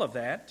of all of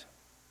that,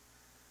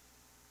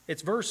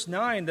 it's verse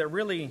 9 that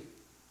really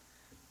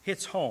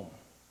hits home,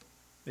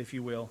 if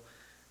you will.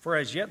 For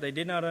as yet they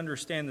did not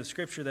understand the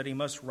Scripture that he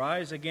must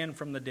rise again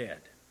from the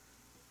dead.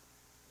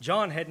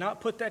 John had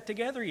not put that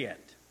together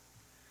yet.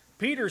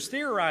 Peter's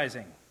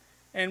theorizing.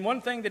 And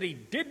one thing that he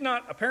did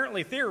not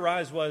apparently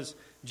theorize was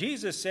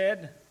Jesus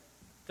said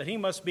that he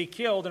must be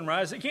killed and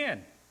rise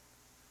again.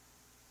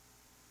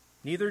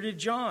 Neither did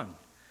John.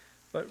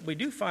 But we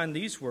do find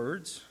these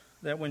words,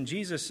 that when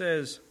Jesus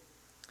says,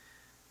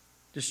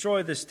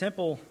 destroy this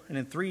temple, and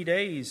in 3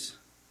 days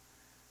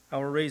I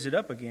will raise it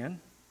up again.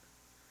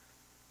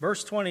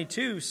 Verse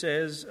 22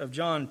 says of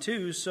John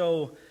 2,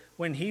 so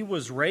when he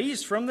was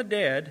raised from the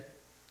dead,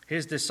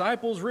 his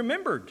disciples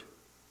remembered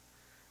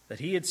that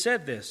he had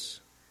said this,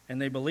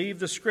 and they believed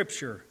the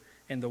Scripture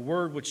and the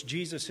word which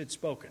Jesus had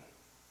spoken.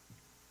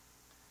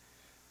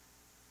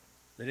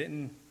 They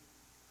didn't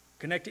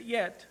connect it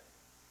yet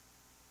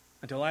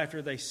until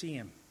after they see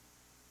him.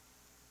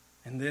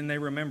 And then they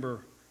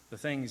remember the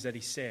things that he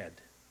said.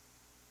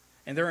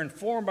 And they're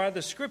informed by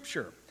the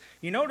Scripture.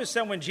 You notice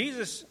that when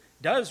Jesus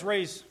does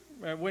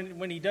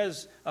when he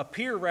does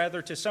appear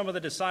to some of the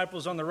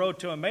disciples on the road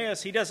to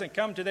Emmaus, he doesn't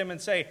come to them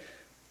and say,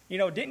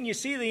 didn't you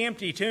see the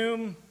empty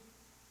tomb?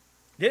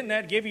 Didn't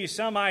that give you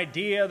some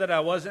idea that I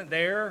wasn't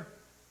there?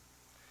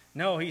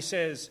 No, he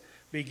says,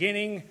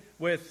 beginning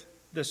with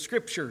the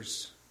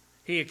Scriptures,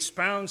 he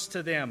expounds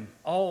to them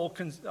all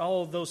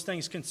of those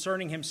things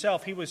concerning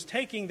himself. He was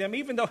taking them,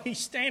 even though he's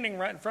standing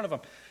right in front of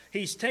them,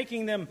 he's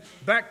taking them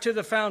back to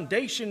the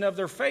foundation of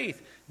their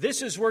faith.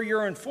 This is where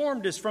you're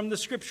informed, is from the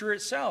Scripture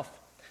itself.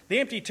 The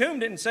empty tomb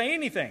didn't say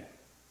anything,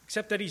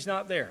 except that he's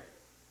not there.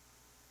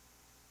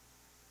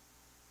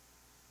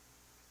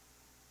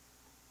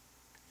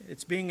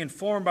 It's being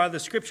informed by the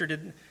Scripture.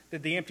 Did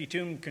the empty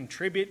tomb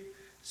contribute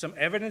some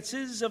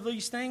evidences of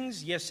these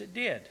things? Yes, it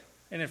did.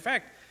 And in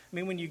fact,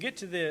 when you get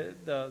to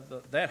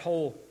that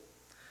whole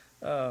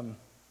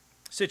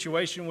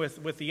situation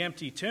with the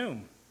empty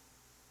tomb,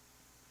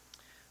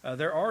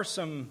 there are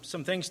some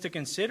things to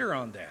consider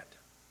on that.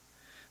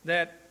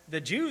 That the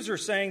Jews are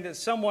saying that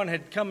someone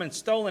had come and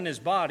stolen his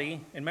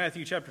body in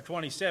Matthew chapter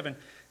 27.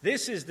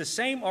 This is the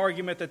same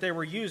argument that they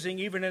were using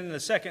even in the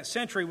 2nd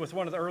century with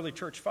one of the early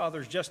church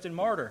fathers, Justin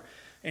Martyr,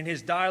 in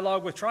his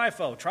dialogue with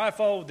Trypho.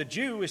 Trypho, the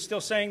Jew, is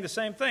still saying the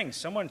same thing.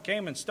 Someone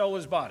came and stole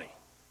his body.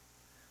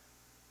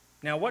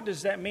 Now, what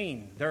does that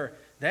mean?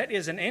 That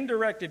is an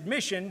indirect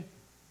admission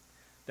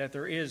that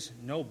there is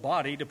no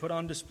body to put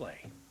on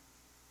display.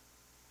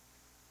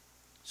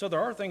 So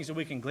there are things that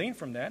we can glean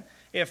from that.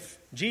 If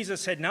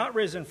Jesus had not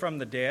risen from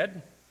the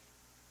dead,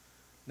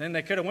 then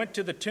they could have went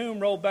to the tomb,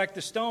 rolled back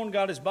the stone,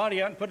 got his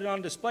body out and put it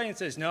on display and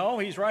says, no,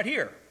 he's right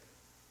here.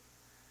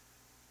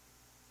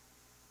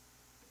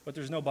 But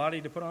there's no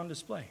body to put on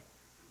display.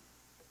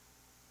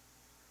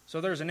 So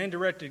there's an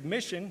indirect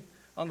admission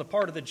on the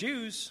part of the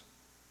Jews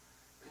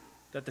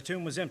that the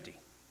tomb was empty.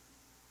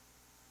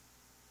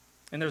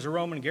 And there's a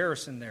Roman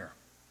garrison there.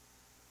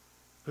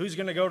 Who's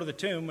going to go to the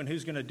tomb and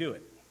who's going to do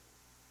it?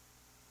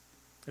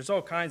 There's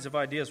all kinds of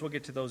ideas. We'll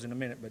get to those in a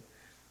minute. But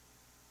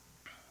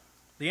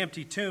the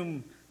empty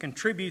tomb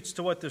contributes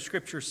to what the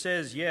Scripture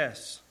says,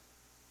 yes.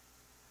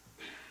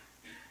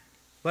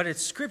 But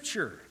it's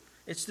Scripture.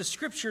 It's the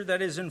Scripture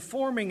that is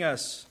informing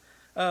us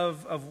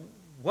of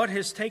what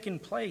has taken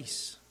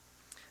place.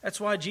 That's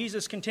why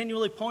Jesus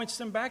continually points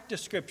them back to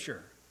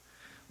Scripture.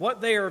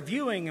 What they are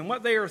viewing and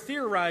what they are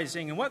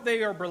theorizing and what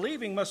they are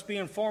believing must be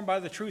informed by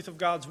the truth of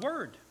God's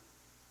Word.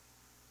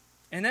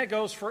 And that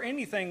goes for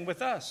anything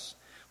with us.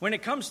 When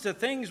it comes to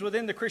things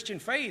within the Christian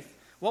faith,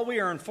 what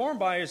we are informed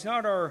by is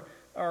not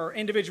our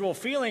individual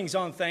feelings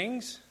on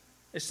things.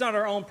 It's not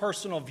our own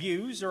personal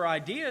views or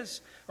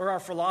ideas or our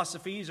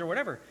philosophies or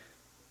whatever.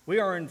 We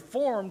are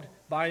informed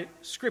by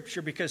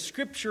Scripture because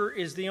Scripture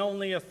is the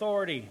only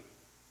authority,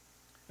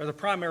 or the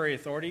primary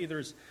authority.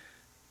 There's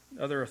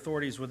other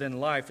authorities within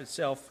life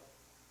itself.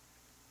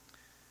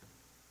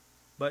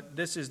 but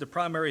this is the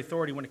primary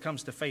authority when it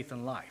comes to faith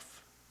and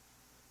life.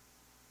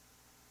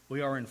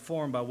 We are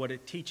informed by what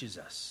it teaches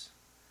us.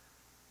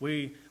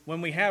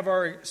 When we have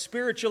our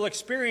spiritual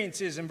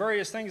experiences and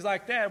various things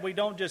like that, we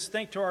don't just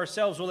think to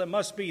ourselves, well, it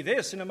must be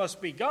this, and it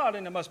must be God,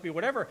 and it must be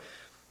whatever.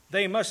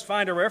 They must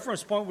find a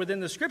reference point within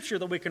the Scripture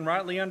that we can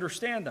rightly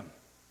understand them.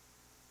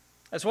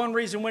 That's one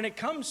reason when it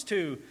comes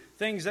to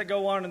things that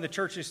go on in the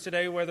churches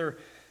today, whether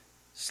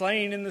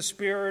slaying in the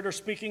Spirit or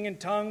speaking in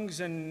tongues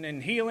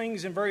and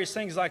healings and various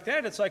things like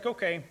that, it's like,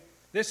 okay,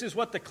 this is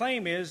what the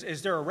claim is.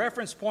 Is there a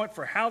reference point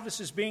for how this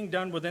is being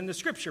done within the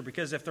Scripture?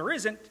 Because if there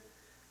isn't,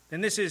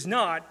 then this is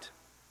not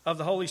of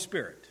the Holy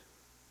Spirit.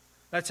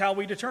 That's how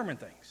we determine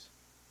things.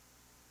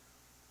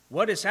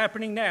 What is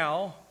happening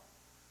now,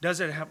 does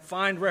it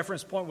find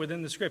reference point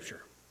within the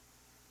Scripture?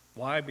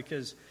 Why?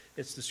 Because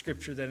it's the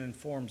Scripture that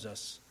informs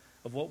us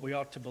of what we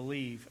ought to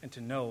believe and to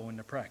know and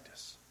to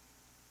practice.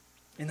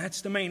 And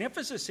that's the main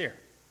emphasis here.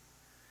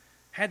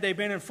 Had they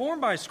been informed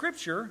by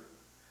Scripture,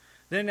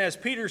 then as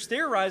Peter's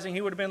theorizing,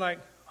 he would have been like,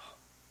 oh,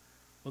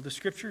 well, the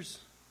Scripture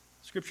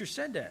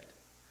said that.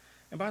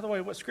 And by the way,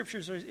 what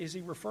Scriptures is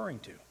he referring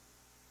to?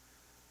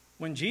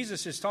 When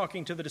Jesus is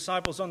talking to the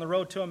disciples on the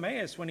road to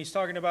Emmaus, when he's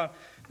talking about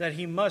that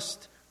he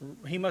must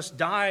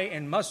die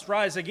and must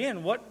rise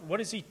again,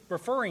 what is he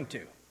referring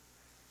to?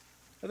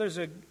 Well, there's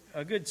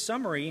a good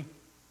summary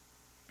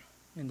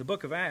in the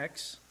book of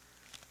Acts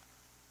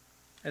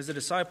as the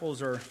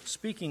disciples are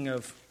speaking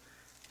of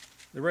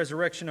the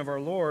resurrection of our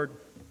Lord.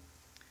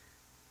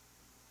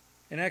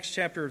 In Acts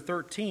chapter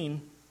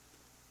 13,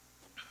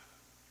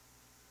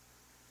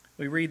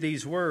 we read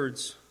these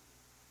words,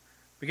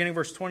 beginning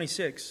verse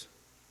 26.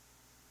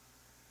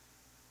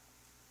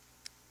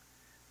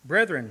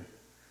 Brethren,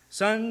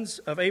 sons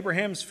of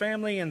Abraham's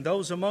family, and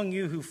those among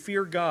you who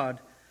fear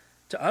God,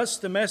 to us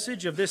the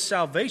message of this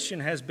salvation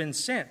has been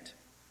sent.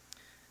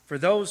 For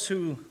those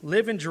who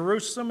live in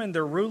Jerusalem and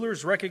their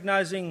rulers,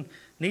 recognizing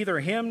neither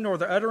him nor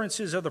the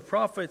utterances of the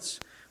prophets,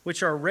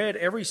 which are read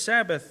every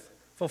Sabbath,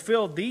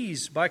 fulfilled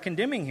these by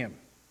condemning him.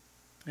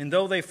 And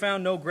though they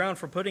found no ground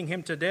for putting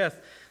him to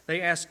death,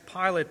 they asked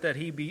Pilate that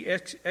he be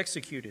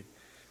executed.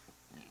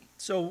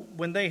 So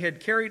when they had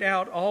carried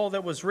out all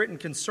that was written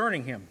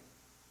concerning him,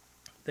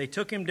 they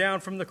took him down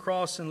from the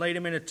cross and laid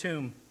him in a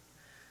tomb.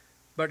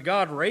 But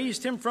God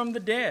raised him from the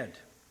dead.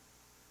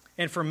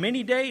 And for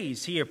many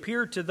days he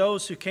appeared to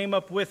those who came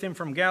up with him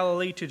from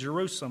Galilee to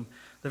Jerusalem,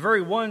 the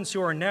very ones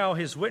who are now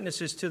his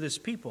witnesses to this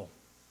people,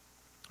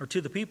 or to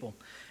the people.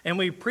 And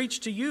we preach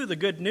to you the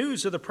good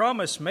news of the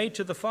promise made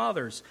to the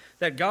fathers,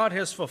 that God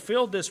has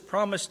fulfilled this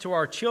promise to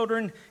our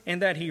children,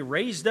 and that he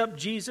raised up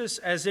Jesus,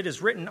 as it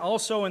is written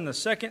also in the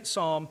second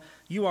psalm,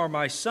 you are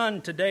my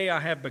son, today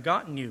I have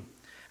begotten you.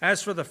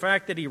 As for the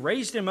fact that he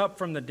raised him up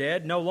from the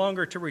dead, no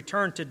longer to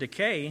return to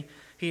decay,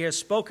 he has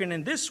spoken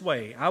in this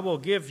way, I will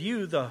give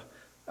you the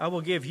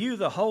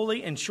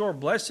holy and sure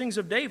blessings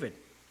of David.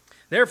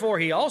 Therefore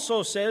he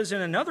also says in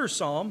another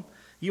psalm,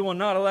 you will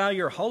not allow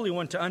your Holy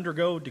One to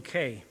undergo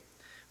decay.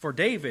 For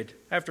David,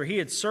 after he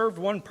had served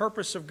one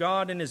purpose of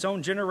God in his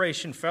own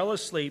generation, fell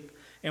asleep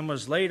and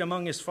was laid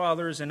among his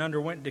fathers and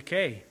underwent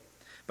decay.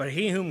 But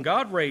he whom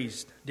God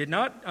raised did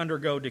not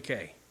undergo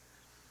decay.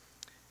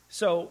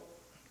 So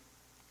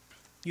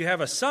you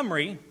have a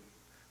summary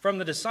from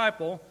the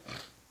disciple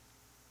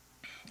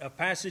of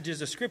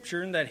passages of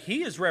Scripture that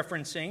he is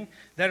referencing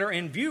that are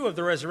in view of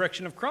the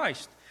resurrection of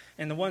Christ.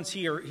 And the ones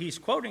he's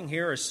quoting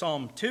here is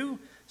Psalm 2,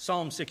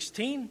 Psalm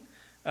 16,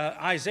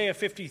 Isaiah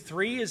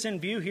 53 is in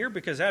view here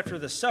because after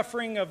the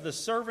suffering of the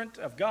servant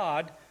of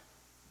God,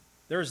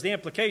 there's the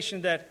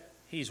implication that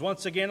he's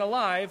once again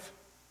alive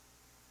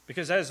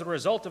because as a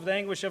result of the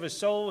anguish of his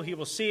soul, he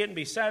will see it and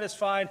be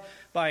satisfied.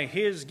 By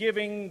his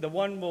giving, the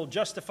one will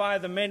justify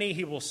the many.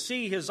 He will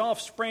see his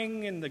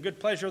offspring and the good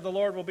pleasure of the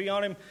Lord will be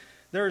on him.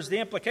 There's the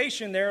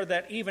implication there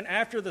that even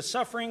after the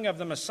suffering of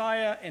the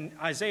Messiah in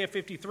Isaiah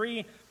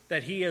 53,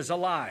 that he is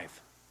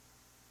alive.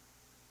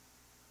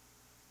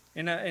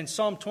 In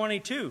Psalm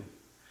 22,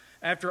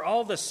 after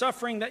all the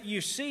suffering that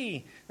you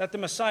see that the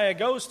Messiah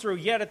goes through,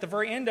 yet at the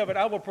very end of it,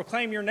 I will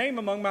proclaim your name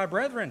among my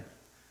brethren.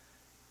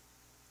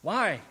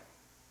 Why?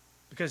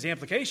 Because the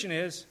implication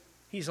is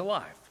he's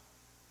alive.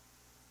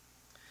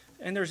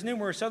 And there's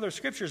numerous other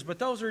scriptures, but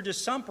those are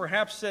just some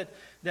perhaps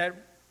that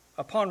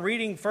upon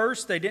reading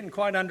first they didn't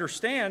quite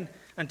understand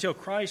until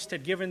Christ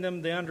had given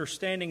them the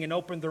understanding and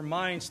opened their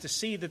minds to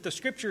see that the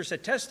Scriptures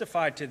had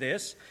testified to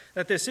this,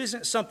 that this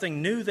isn't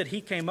something new that he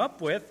came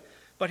up with,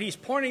 but he's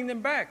pointing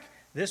them back.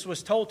 This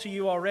was told to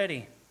you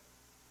already.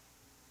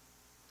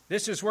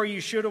 This is where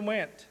you should have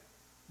went.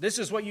 This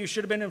is what you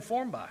should have been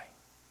informed by.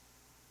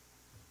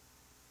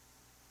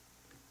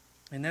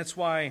 And that's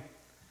why,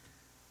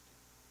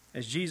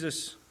 as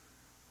Jesus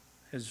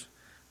has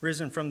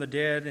risen from the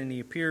dead and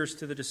he appears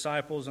to the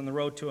disciples on the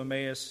road to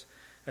Emmaus,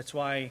 that's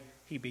why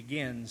he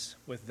begins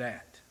with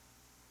that.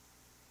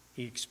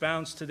 He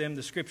expounds to them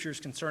the Scriptures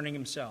concerning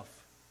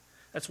himself.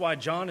 That's why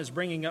John is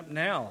bringing up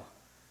now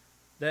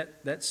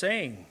that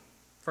saying,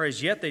 for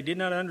as yet they did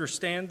not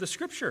understand the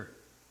Scripture.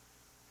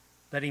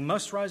 that he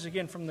must rise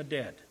again from the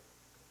dead.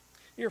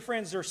 Dear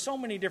friends, there are so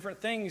many different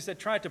things that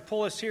try to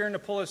pull us here and to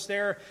pull us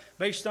there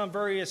based on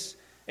various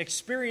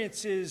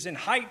experiences and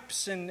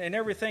hypes and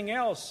everything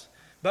else.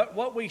 But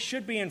what we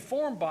should be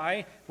informed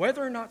by,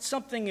 whether or not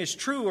something is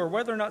true or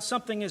whether or not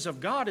something is of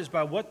God, is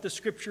by what the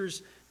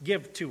Scriptures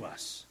give to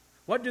us.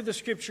 What do the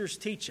Scriptures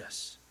teach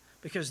us?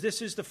 Because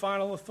this is the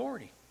final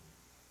authority.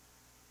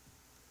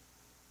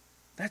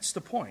 That's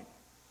the point.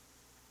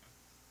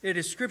 It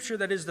is Scripture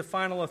that is the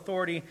final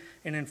authority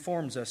and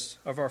informs us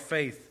of our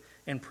faith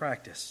and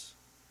practice.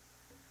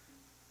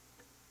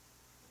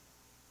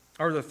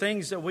 Are the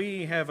things that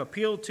we have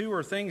appealed to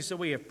or things that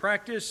we have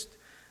practiced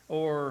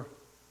or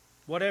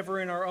whatever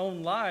in our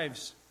own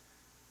lives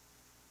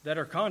that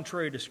are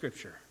contrary to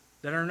Scripture,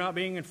 that are not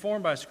being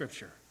informed by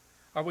Scripture?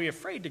 Are we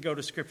afraid to go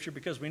to Scripture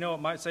because we know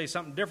it might say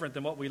something different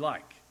than what we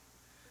like?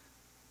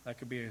 That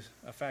could be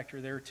a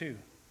factor there too.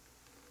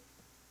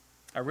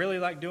 I really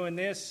like doing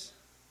this,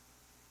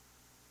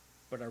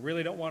 but I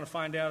really don't want to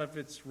find out if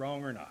it's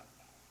wrong or not.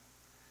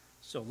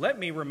 So let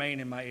me remain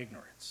in my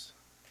ignorance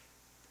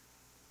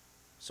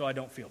so I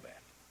don't feel bad.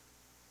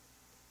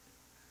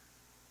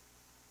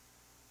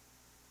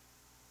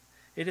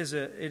 It is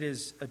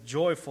a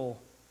joyful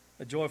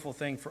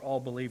thing for all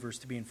believers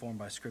to be informed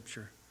by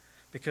Scripture,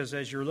 because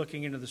as you're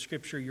looking into the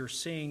Scripture, you're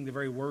seeing the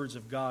very words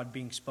of God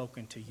being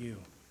spoken to you.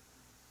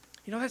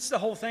 You know, that's the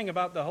whole thing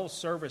about the whole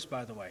service,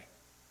 by the way,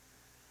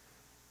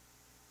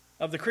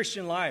 of the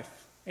Christian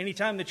life.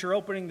 Anytime that you're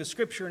opening the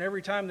Scripture and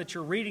every time that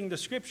you're reading the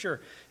Scripture,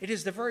 it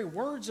is the very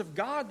words of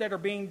God that are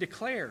being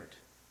declared.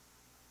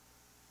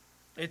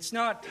 It's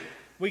not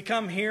we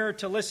come here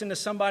to listen to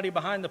somebody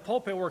behind the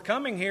pulpit. We're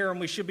coming here and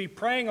we should be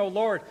praying, "Oh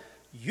Lord,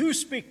 you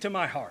speak to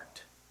my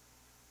heart.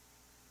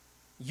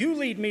 You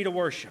lead me to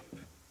worship.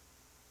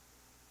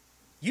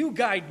 You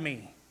guide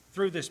me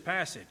through this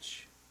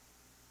passage."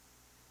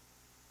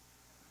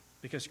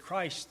 Because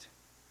Christ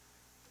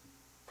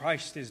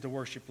is the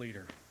worship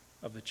leader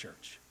of the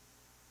church.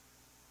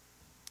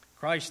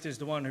 Christ is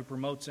the one who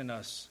promotes in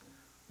us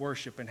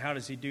worship. And how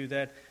does he do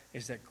that?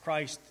 Is that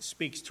Christ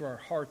speaks to our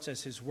hearts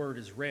as his word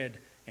is read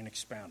and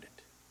expounded.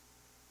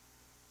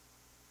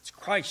 It's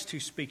Christ who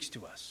speaks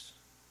to us.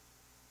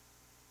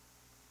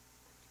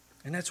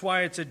 And that's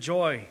why it's a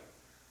joy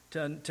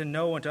to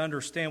know and to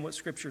understand what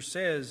Scripture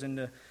says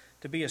and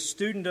to be a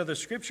student of the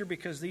Scripture,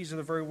 because these are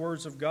the very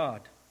words of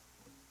God.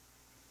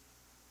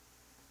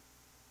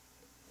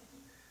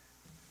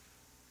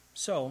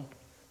 So,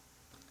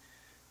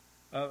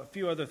 a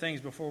few other things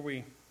before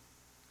we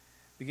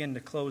begin to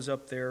close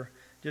up there.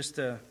 Just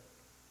to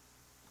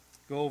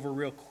go over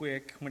real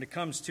quick. When it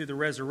comes to the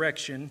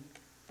resurrection,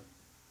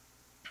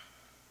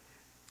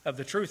 of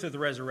the truth of the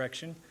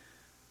resurrection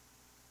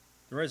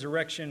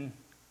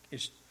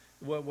is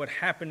what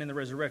happened in the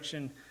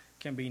resurrection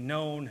can be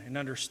known and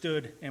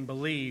understood and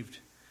believed,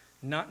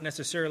 not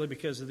necessarily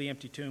because of the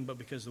empty tomb, but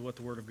because of what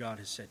the Word of God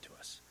has said to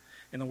us.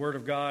 And the Word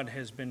of God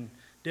has been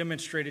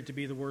demonstrated to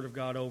be the Word of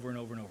God over and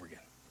over and over again.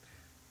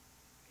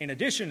 In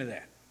addition to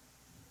that,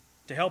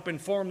 to help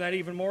inform that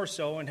even more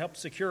so and help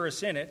secure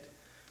us in it,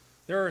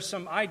 there are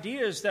some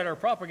ideas that are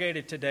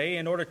propagated today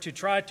in order to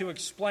try to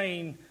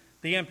explain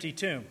the empty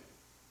tomb.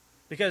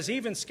 Because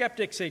even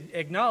skeptics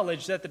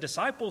acknowledge that the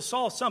disciples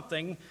saw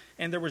something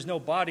and there was no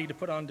body to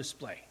put on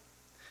display.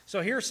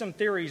 So here's some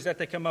theories that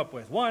they come up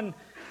with. One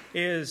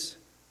is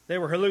they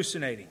were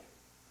hallucinating.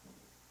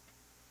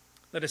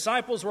 The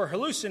disciples were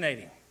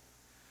hallucinating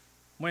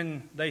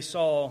when they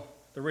saw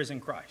the risen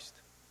Christ.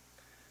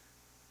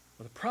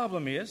 Well, the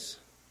problem is,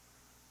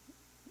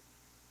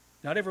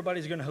 not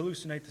everybody's going to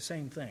hallucinate the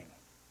same thing.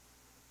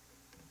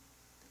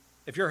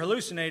 If you're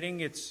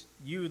hallucinating, it's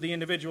you, the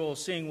individual,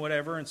 seeing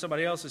whatever, and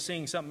somebody else is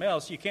seeing something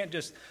else. You can't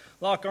just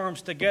lock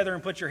arms together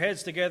and put your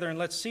heads together and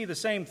let's see the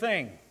same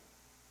thing.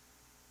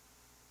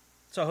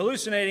 So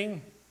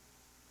hallucinating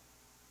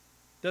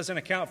doesn't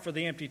account for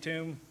the empty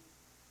tomb.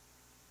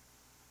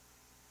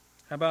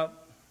 How about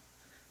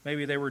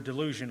maybe they were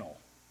delusional?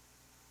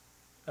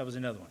 That was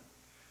another one.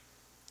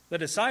 The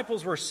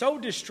disciples were so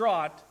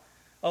distraught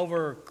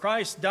over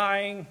Christ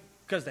dying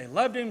because they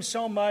loved him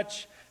so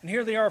much, and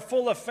here they are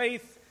full of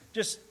faith,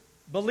 just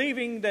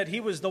believing that he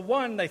was the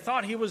one. They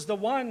thought he was the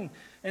one,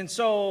 and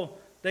so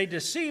they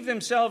deceived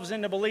themselves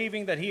into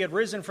believing that he had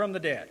risen from the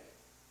dead.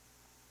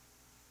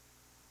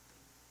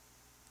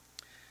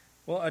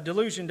 Well, a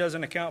delusion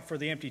doesn't account for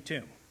the empty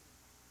tomb.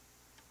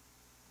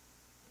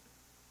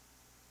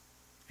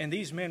 And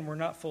these men were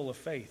not full of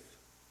faith.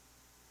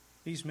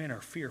 These men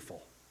are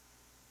fearful.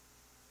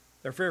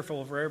 They're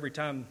fearful for every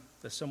time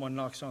that someone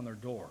knocks on their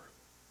door.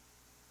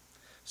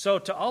 So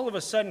to all of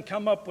a sudden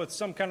come up with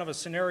some kind of a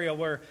scenario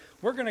where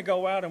we're going to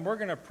go out and we're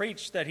going to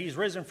preach that he's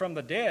risen from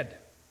the dead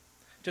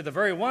to the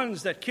very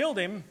ones that killed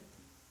him,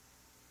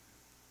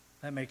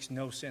 that makes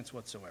no sense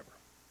whatsoever.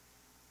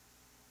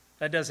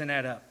 That doesn't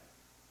add up.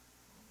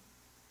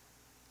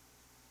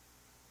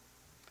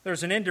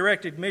 There's an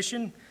indirect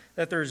admission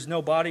that there's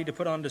no body to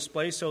put on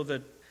display, so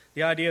that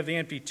the idea of the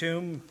empty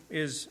tomb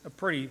is a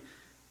pretty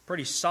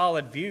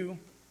solid view.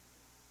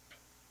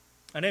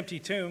 An empty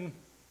tomb,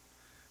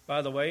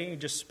 by the way,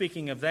 just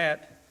speaking of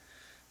that,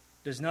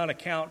 does not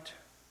account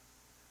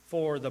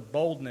for the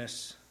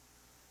boldness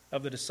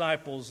of the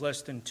disciples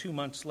less than 2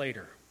 months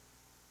later.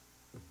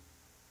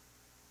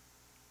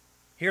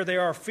 Here they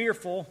are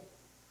fearful,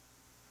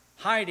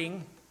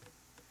 hiding,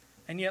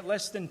 and yet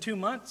less than 2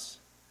 months,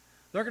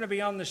 they're going to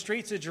be on the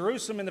streets of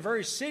Jerusalem in the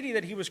very city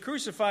that he was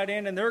crucified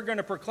in, and they're going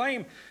to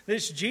proclaim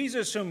this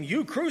Jesus whom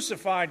you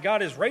crucified,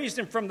 God has raised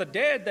him from the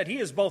dead, that he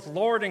is both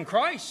Lord and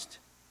Christ.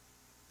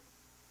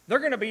 They're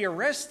going to be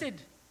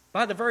arrested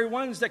by the very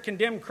ones that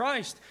condemn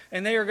Christ,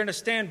 and they are going to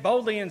stand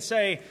boldly and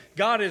say,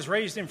 God has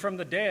raised him from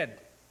the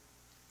dead.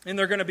 And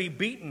they're going to be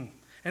beaten,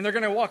 and they're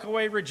going to walk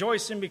away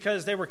rejoicing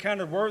because they were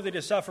counted worthy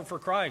to suffer for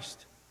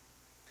Christ.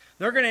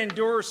 They're going to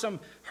endure some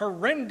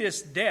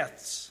horrendous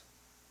deaths,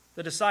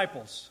 the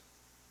disciples,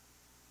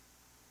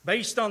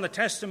 based on the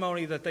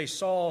testimony that they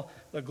saw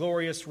the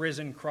glorious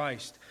risen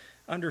Christ.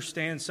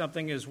 Understand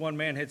something, as one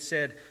man had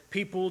said,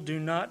 people do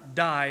not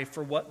die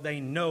for what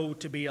they know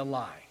to be a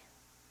lie.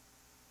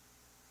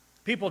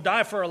 People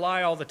die for a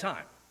lie all the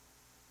time.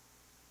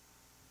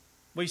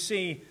 We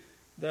see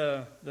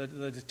the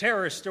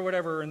terrorists or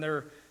whatever, and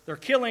they're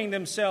killing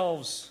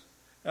themselves,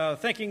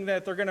 thinking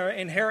that they're going to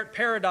inherit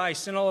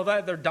paradise and all of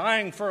that. They're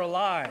dying for a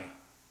lie.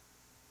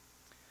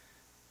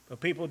 But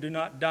people do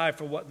not die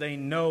for what they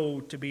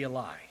know to be a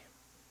lie.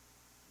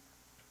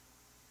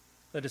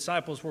 The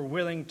disciples were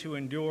willing to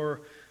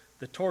endure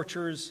the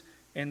tortures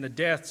and the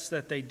deaths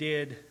that they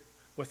did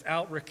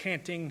without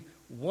recanting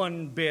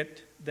one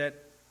bit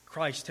that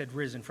Christ had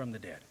risen from the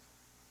dead.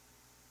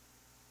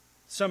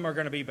 Some are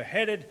going to be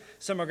beheaded.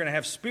 Some are going to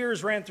have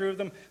spears ran through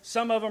them.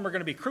 Some of them are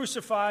going to be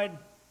crucified.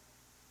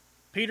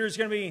 Peter's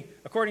going to be,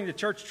 according to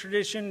church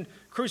tradition,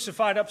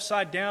 crucified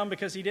upside down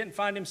because he didn't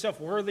find himself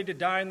worthy to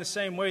die in the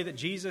same way that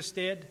Jesus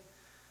did.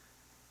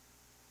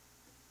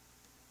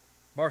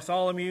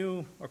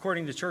 Bartholomew,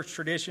 according to church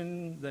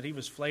tradition, that he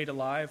was flayed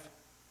alive.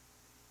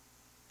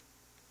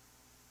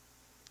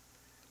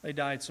 They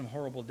died some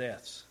horrible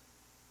deaths,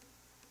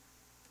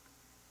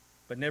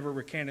 but never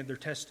recanted their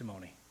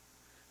testimony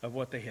of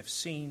what they have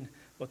seen,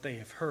 what they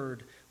have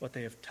heard, what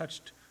they have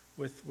touched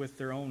with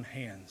their own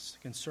hands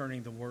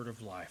concerning the word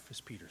of life,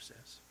 as Peter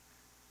says.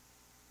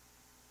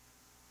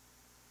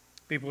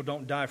 People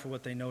don't die for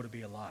what they know to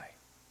be a lie.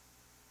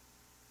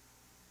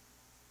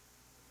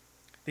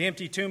 The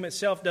empty tomb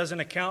itself doesn't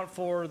account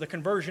for the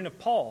conversion of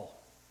Paul.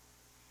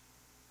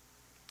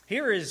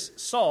 Here is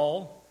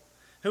Saul,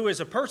 who is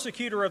a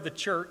persecutor of the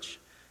church,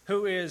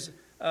 who is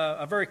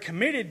a very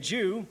committed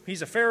Jew.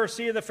 He's a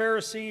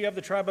Pharisee of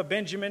the tribe of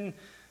Benjamin,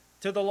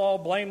 to the law,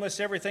 blameless,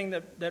 everything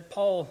that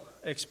Paul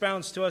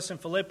expounds to us in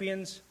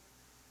Philippians.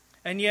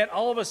 And yet,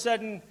 all of a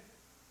sudden,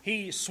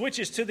 he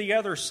switches to the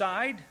other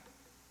side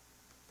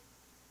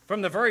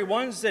from the very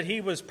ones that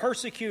he was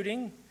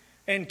persecuting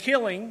and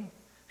killing.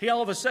 He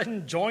all of a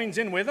sudden joins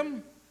in with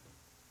them.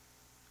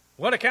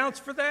 What accounts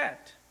for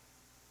that?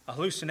 A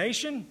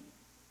hallucination?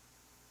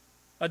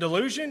 A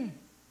delusion?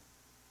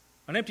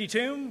 An empty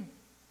tomb?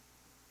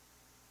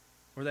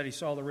 Or that he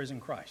saw the risen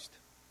Christ,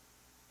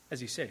 as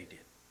he said he did?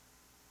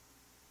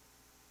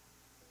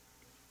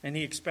 And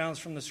he expounds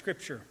from the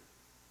Scripture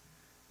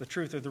the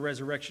truth of the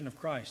resurrection of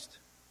Christ.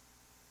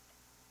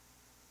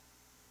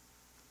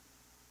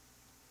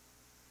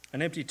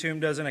 An empty tomb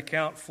doesn't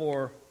account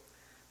for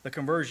the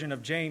conversion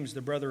of James,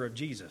 the brother of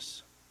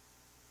Jesus.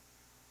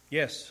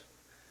 Yes,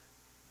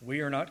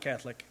 we are not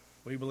Catholic.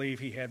 We believe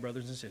he had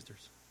brothers and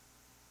sisters.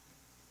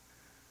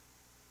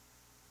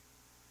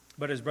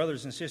 But his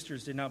brothers and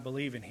sisters did not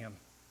believe in him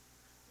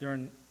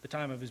during the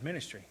time of his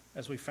ministry,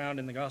 as we found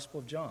in the Gospel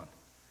of John.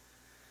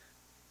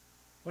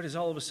 What is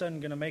all of a sudden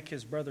going to make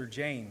his brother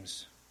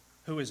James,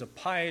 who is a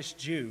pious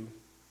Jew,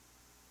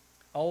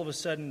 all of a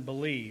sudden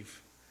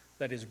believe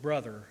that his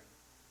brother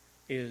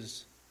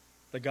is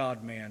the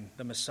God-man,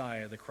 the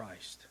Messiah, the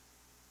Christ?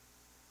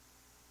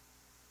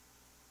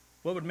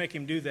 What would make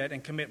him do that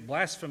and commit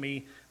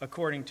blasphemy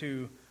according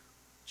to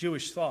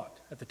Jewish thought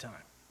at the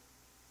time?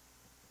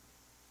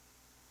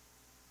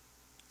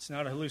 It's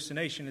not a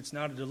hallucination. It's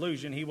not a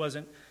delusion. He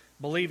wasn't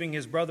believing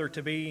his brother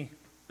to be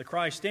the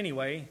Christ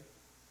anyway.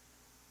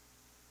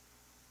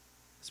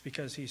 It's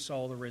because he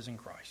saw the risen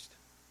Christ.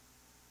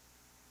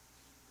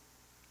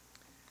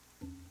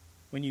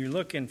 When you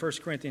look in 1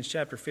 Corinthians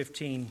chapter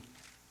 15,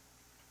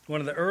 one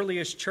of the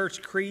earliest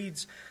church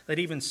creeds that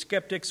even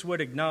skeptics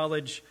would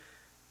acknowledge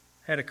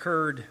had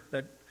occurred,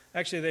 that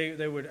actually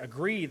they would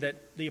agree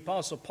that the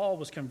Apostle Paul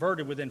was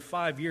converted within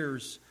 5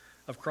 years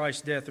of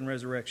Christ's death and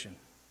resurrection.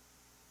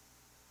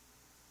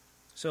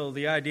 So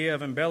the idea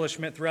of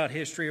embellishment throughout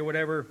history or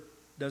whatever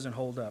doesn't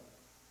hold up.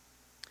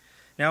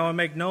 Now I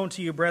make known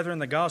to you, brethren,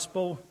 the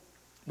gospel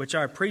which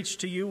I preached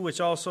to you, which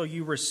also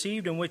you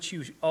received, in which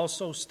you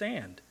also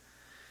stand,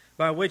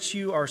 by which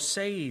you are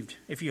saved,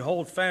 if you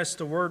hold fast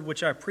the word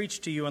which I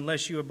preached to you,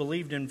 unless you have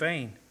believed in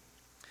vain.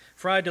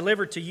 For I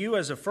delivered to you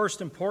as of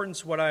first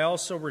importance what I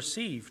also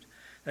received,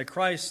 that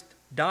Christ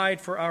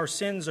died for our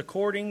sins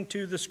according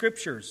to the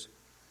Scriptures,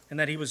 and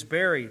that he was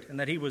buried, and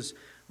that he was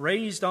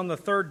raised on the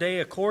third day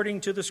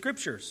according to the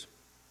Scriptures.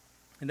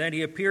 And that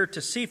he appeared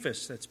to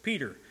Cephas, that's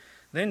Peter,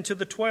 then to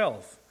the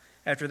 12.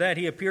 After that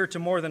he appeared to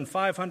more than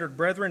 500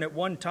 brethren at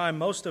one time,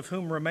 most of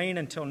whom remain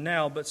until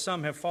now, but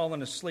some have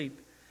fallen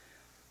asleep.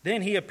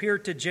 Then he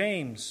appeared to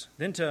James,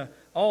 then to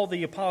all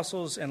the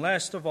apostles, and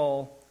last of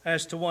all,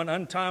 as to one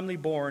untimely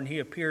born, he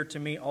appeared to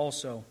me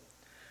also.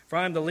 For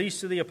I am the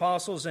least of the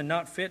apostles, and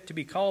not fit to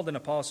be called an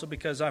apostle,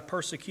 because I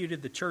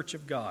persecuted the church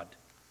of God.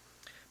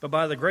 But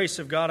by the grace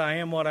of God I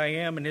am what I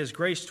am, and his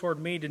grace toward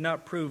me did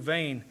not prove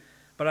vain.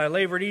 But I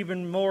labored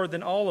even more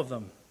than all of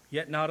them,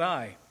 yet not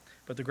I,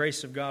 but the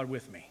grace of God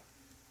with me.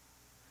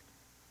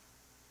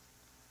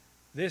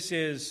 This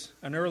is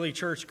an early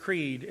church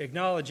creed,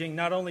 acknowledging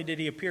not only did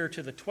he appear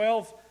to the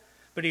 12,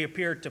 but he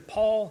appeared to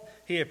Paul,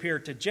 he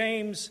appeared to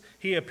James,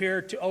 he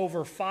appeared to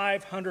over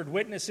 500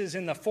 witnesses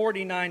in the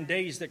 49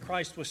 days that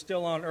Christ was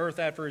still on earth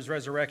after his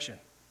resurrection.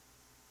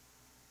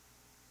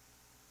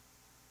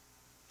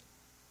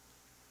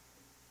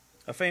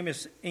 A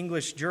famous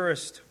English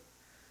jurist,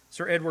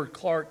 Sir Edward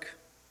Clarke,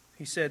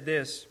 he said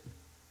this: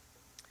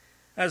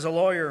 "As a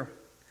lawyer,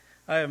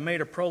 I have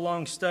made a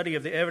prolonged study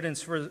of the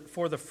evidence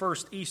for the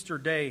first Easter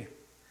day.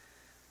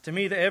 To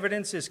me, the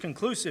evidence is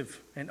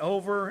conclusive, and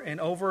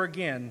over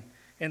again,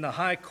 in the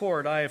high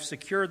court, I have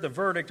secured the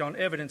verdict on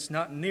evidence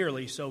not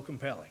nearly so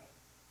compelling."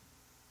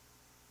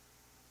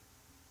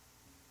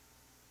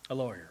 A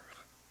lawyer.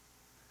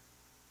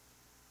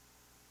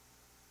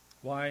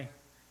 Why?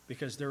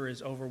 Because there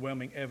is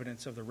overwhelming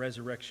evidence of the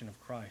resurrection of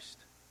Christ.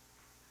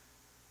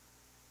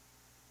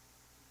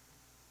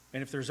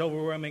 And if there's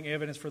overwhelming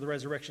evidence for the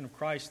resurrection of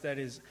Christ, that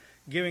is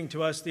giving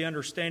to us the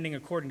understanding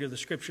according to the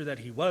Scripture that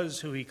he was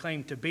who he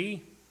claimed to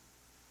be,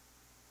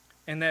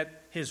 and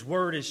that his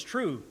word is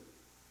true,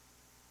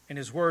 and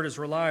his word is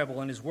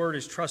reliable, and his word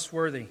is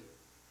trustworthy.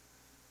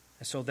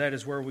 And so that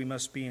is where we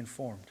must be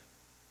informed.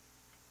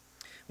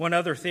 One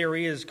other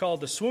theory is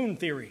called the swoon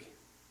theory,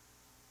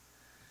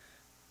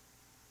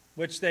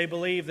 which they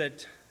believe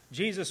that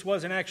Jesus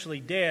wasn't actually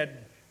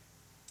dead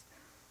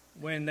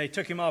when they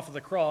took him off of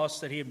the cross,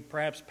 that he had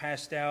perhaps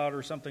passed out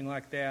or something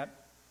like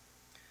that.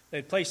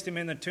 They'd placed him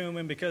in the tomb,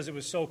 and because it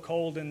was so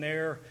cold in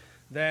there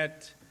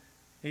that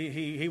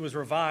he was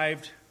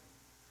revived,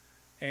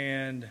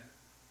 and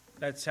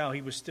that's how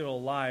he was still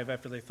alive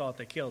after they thought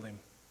they killed him.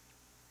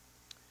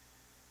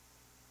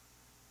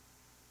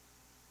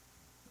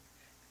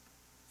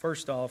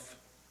 First off,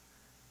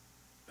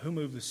 who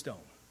moved the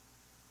stone?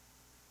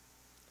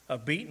 A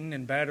beaten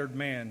and battered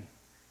man,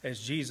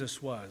 as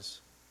Jesus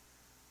was,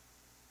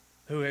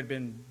 who had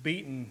been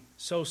beaten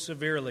so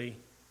severely,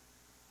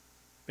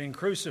 been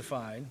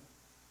crucified,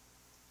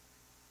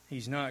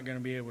 he's not going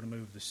to be able to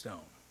move the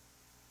stone.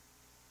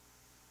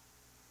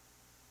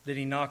 Did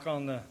he knock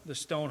on the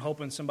stone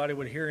hoping somebody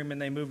would hear him and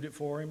they moved it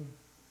for him?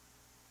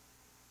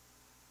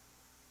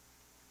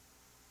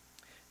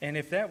 And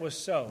if that was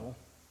so,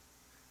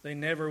 they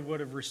never would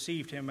have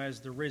received him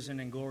as the risen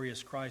and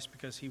glorious Christ,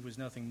 because he was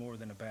nothing more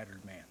than a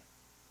battered man.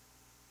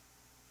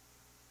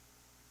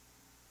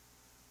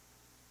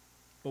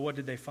 But what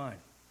did they find?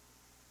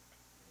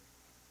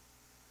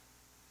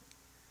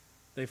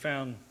 They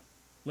found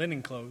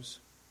linen clothes,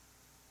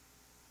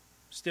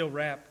 still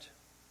wrapped,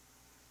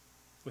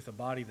 with a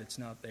body that's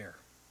not there.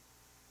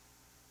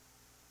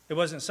 It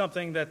wasn't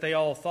something that they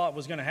all thought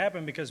was going to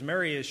happen, because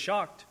Mary is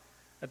shocked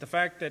at the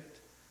fact that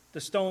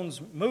the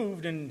stones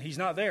moved and he's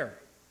not there.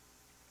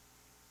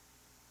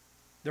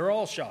 They're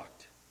all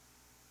shocked.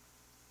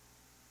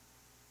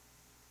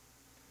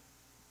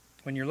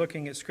 When you're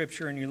looking at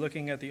Scripture and you're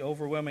looking at the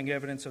overwhelming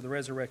evidence of the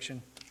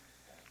resurrection,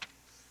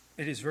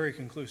 it is very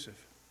conclusive.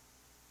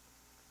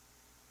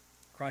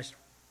 Christ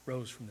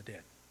rose from the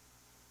dead.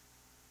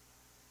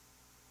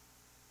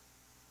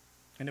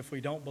 And if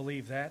we don't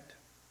believe that,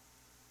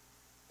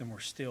 then we're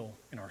still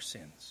in our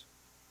sins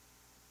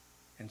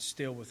and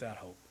still without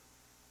hope.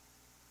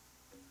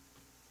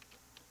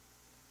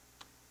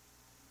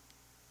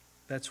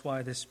 That's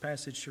why this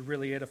passage should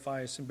really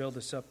edify us and build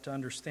us up to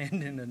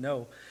understand and to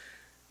know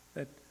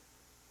that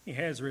he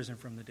has risen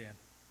from the dead,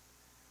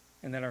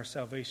 and that our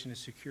salvation is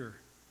secure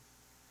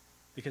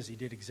because he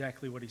did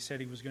exactly what he said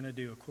he was going to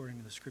do according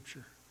to the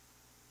Scripture.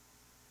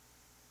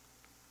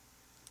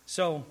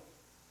 So,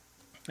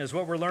 as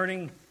what we're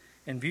learning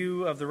in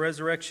view of the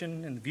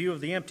resurrection, in view of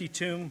the empty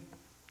tomb,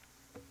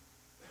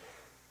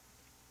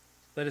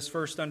 let us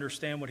first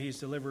understand what he's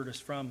delivered us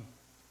from,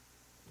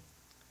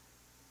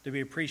 to be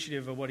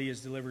appreciative of what he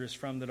has delivered us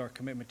from, that our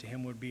commitment to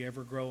him would be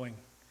ever growing,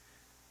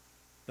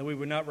 that we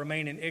would not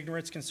remain in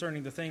ignorance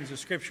concerning the things of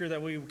Scripture,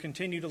 that we would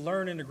continue to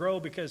learn and to grow,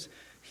 because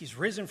he's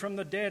risen from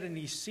the dead and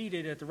he's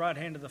seated at the right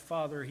hand of the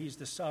Father. He's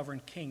the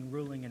sovereign King,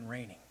 ruling and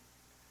reigning,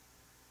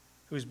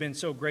 who has been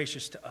so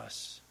gracious to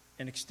us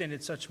and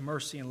extended such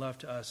mercy and love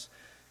to us.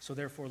 So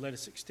therefore, let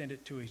us extend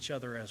it to each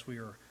other as we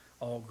are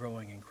all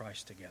growing in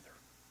Christ together.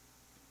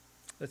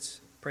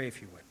 Let's pray,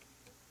 if you would.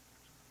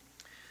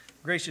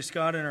 Gracious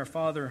God and our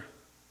Father,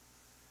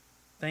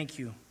 thank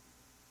you.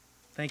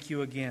 Thank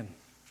you again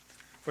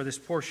for this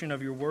portion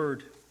of your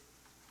word.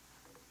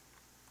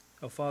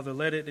 Oh, Father,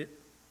 let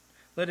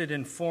it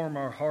inform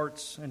our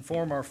hearts,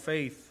 inform our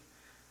faith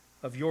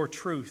of your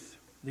truth.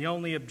 The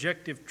only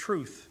objective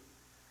truth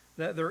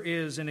that there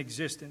is in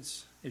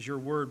existence is your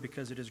word,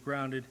 because it is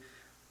grounded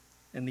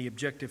in the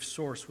objective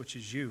source, which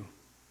is you.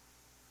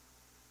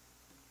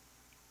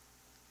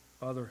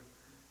 Father,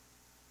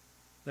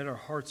 let our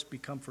hearts be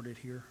comforted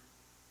here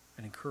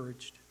and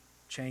encouraged,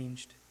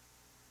 changed.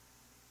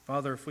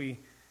 Father,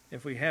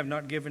 if we have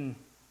not given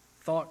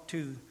thought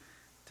to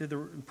the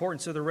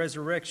importance of the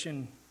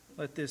resurrection,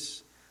 let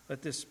this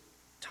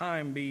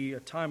time be a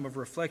time of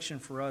reflection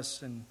for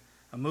us and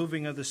a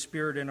moving of the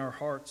Spirit in our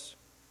hearts.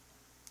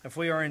 If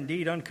we are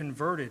indeed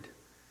unconverted,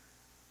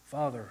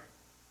 Father,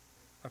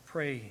 I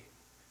pray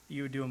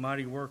you would do a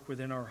mighty work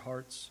within our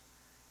hearts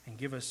and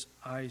give us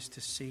eyes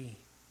to see.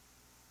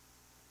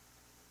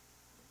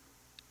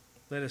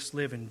 Let us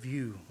live in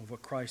view of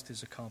what Christ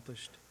has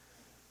accomplished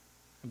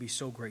and be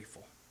so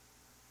grateful.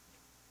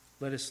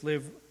 Let us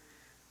live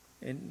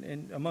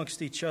in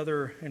amongst each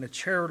other in a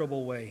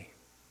charitable way,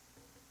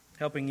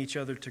 helping each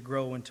other to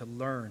grow and to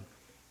learn,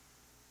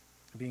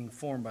 being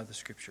formed by the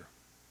Scripture.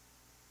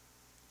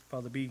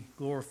 Father, be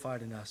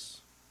glorified in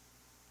us.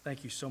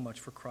 Thank you so much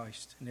for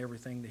Christ and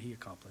everything that he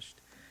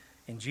accomplished.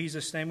 In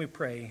Jesus' name we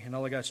pray, and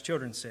all of God's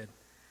children said,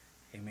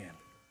 amen.